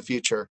interference in the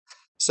future.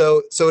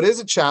 So it is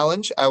a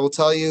challenge. I will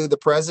tell you, the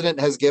president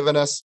has given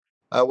us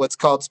what's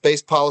called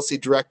Space Policy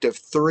Directive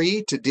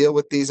 3 to deal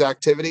with these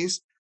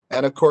activities.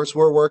 And of course,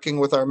 we're working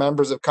with our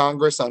members of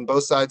Congress on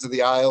both sides of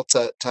the aisle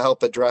to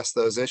help address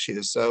those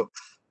issues. So,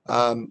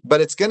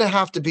 but it's going to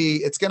have to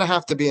be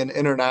an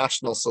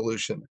international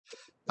solution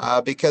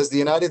because the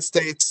United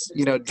States,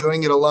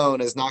 doing it alone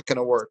is not going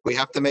to work. We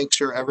have to make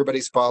sure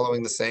everybody's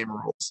following the same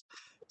rules.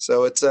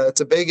 So it's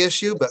a big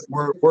issue, but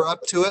we're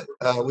up to it.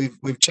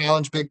 We've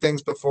challenged big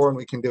things before, and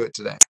we can do it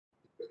today.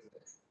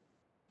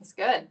 That's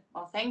good.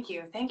 Well, thank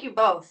you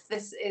both.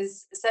 This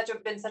is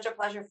been such a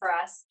pleasure for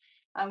us.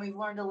 We've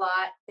learned a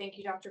lot. Thank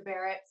you, Dr.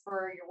 Barratt,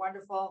 for your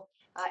wonderful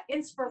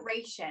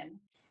inspiration,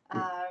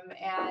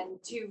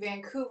 and to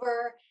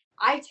Vancouver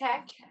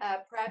iTech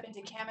Prep and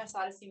to Camas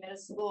Odyssey Middle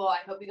School. I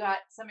hope you got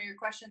some of your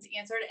questions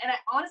answered, and I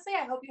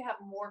hope you have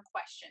more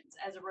questions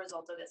as a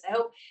result of this. I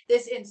hope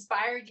this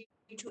inspired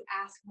you to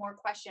ask more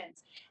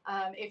questions.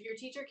 If your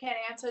teacher can't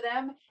answer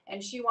them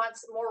and she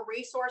wants more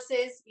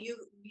resources,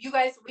 you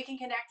guys, we can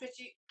connect with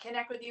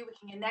you. We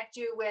can connect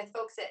you with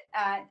folks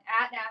at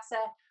NASA.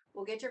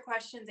 We'll get your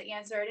questions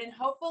answered, and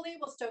hopefully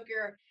we'll stoke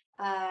your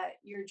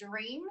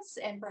dreams,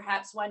 and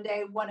perhaps one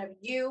day one of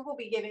you will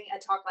be giving a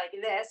talk like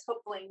this,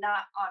 hopefully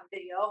not on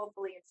video,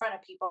 hopefully in front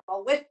of people,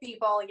 with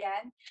people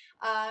again,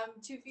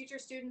 to future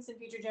students and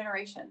future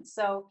generations.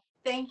 So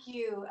thank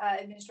you,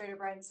 Administrator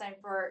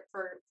Bridenstine, for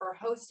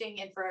hosting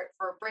and for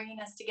bringing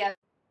us together.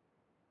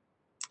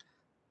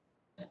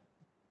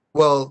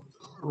 Well,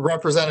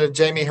 Representative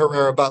Jamie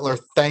Herrera Beutler,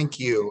 thank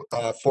you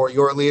for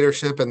your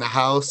leadership in the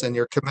House and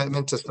your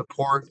commitment to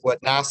support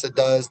what NASA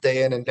does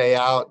day in and day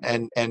out,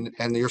 and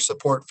your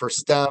support for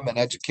STEM and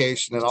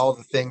education and all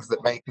the things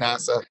that make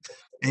NASA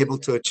able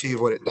to achieve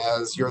what it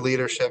does. Your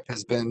leadership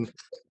has been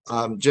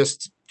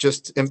just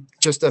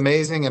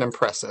amazing and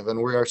impressive,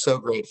 and we are so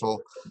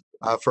grateful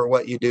for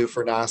what you do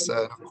for NASA.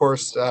 And of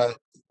course,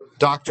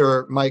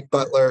 Dr. Mike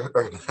Beutler,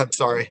 or I'm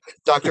sorry,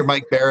 Dr.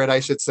 Mike Barratt,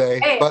 I should say.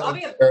 Hey, I'll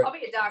be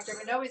a doctor,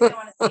 but nobody's gonna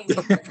want to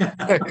see me.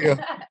 There you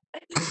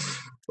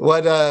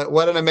go.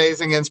 What an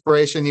amazing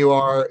inspiration you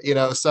are.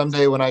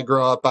 Someday when I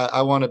grow up,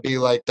 I want to be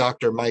like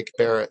Dr. Mike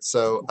Barratt.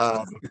 So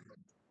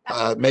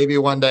maybe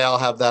one day I'll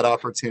have that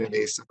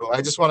opportunity. So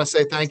I just want to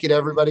say thank you to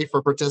everybody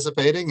for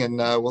participating, and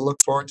we'll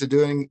look forward to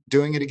doing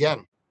it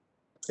again.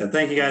 Yeah,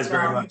 thank you guys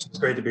very much. It's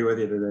great to be with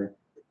you today.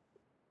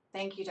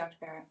 Thank you, Dr.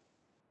 Barratt.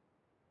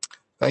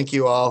 Thank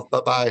you all.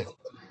 Bye-bye.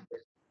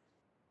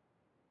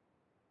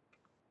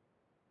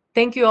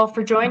 Thank you all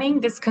for joining.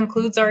 This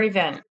concludes our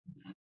event.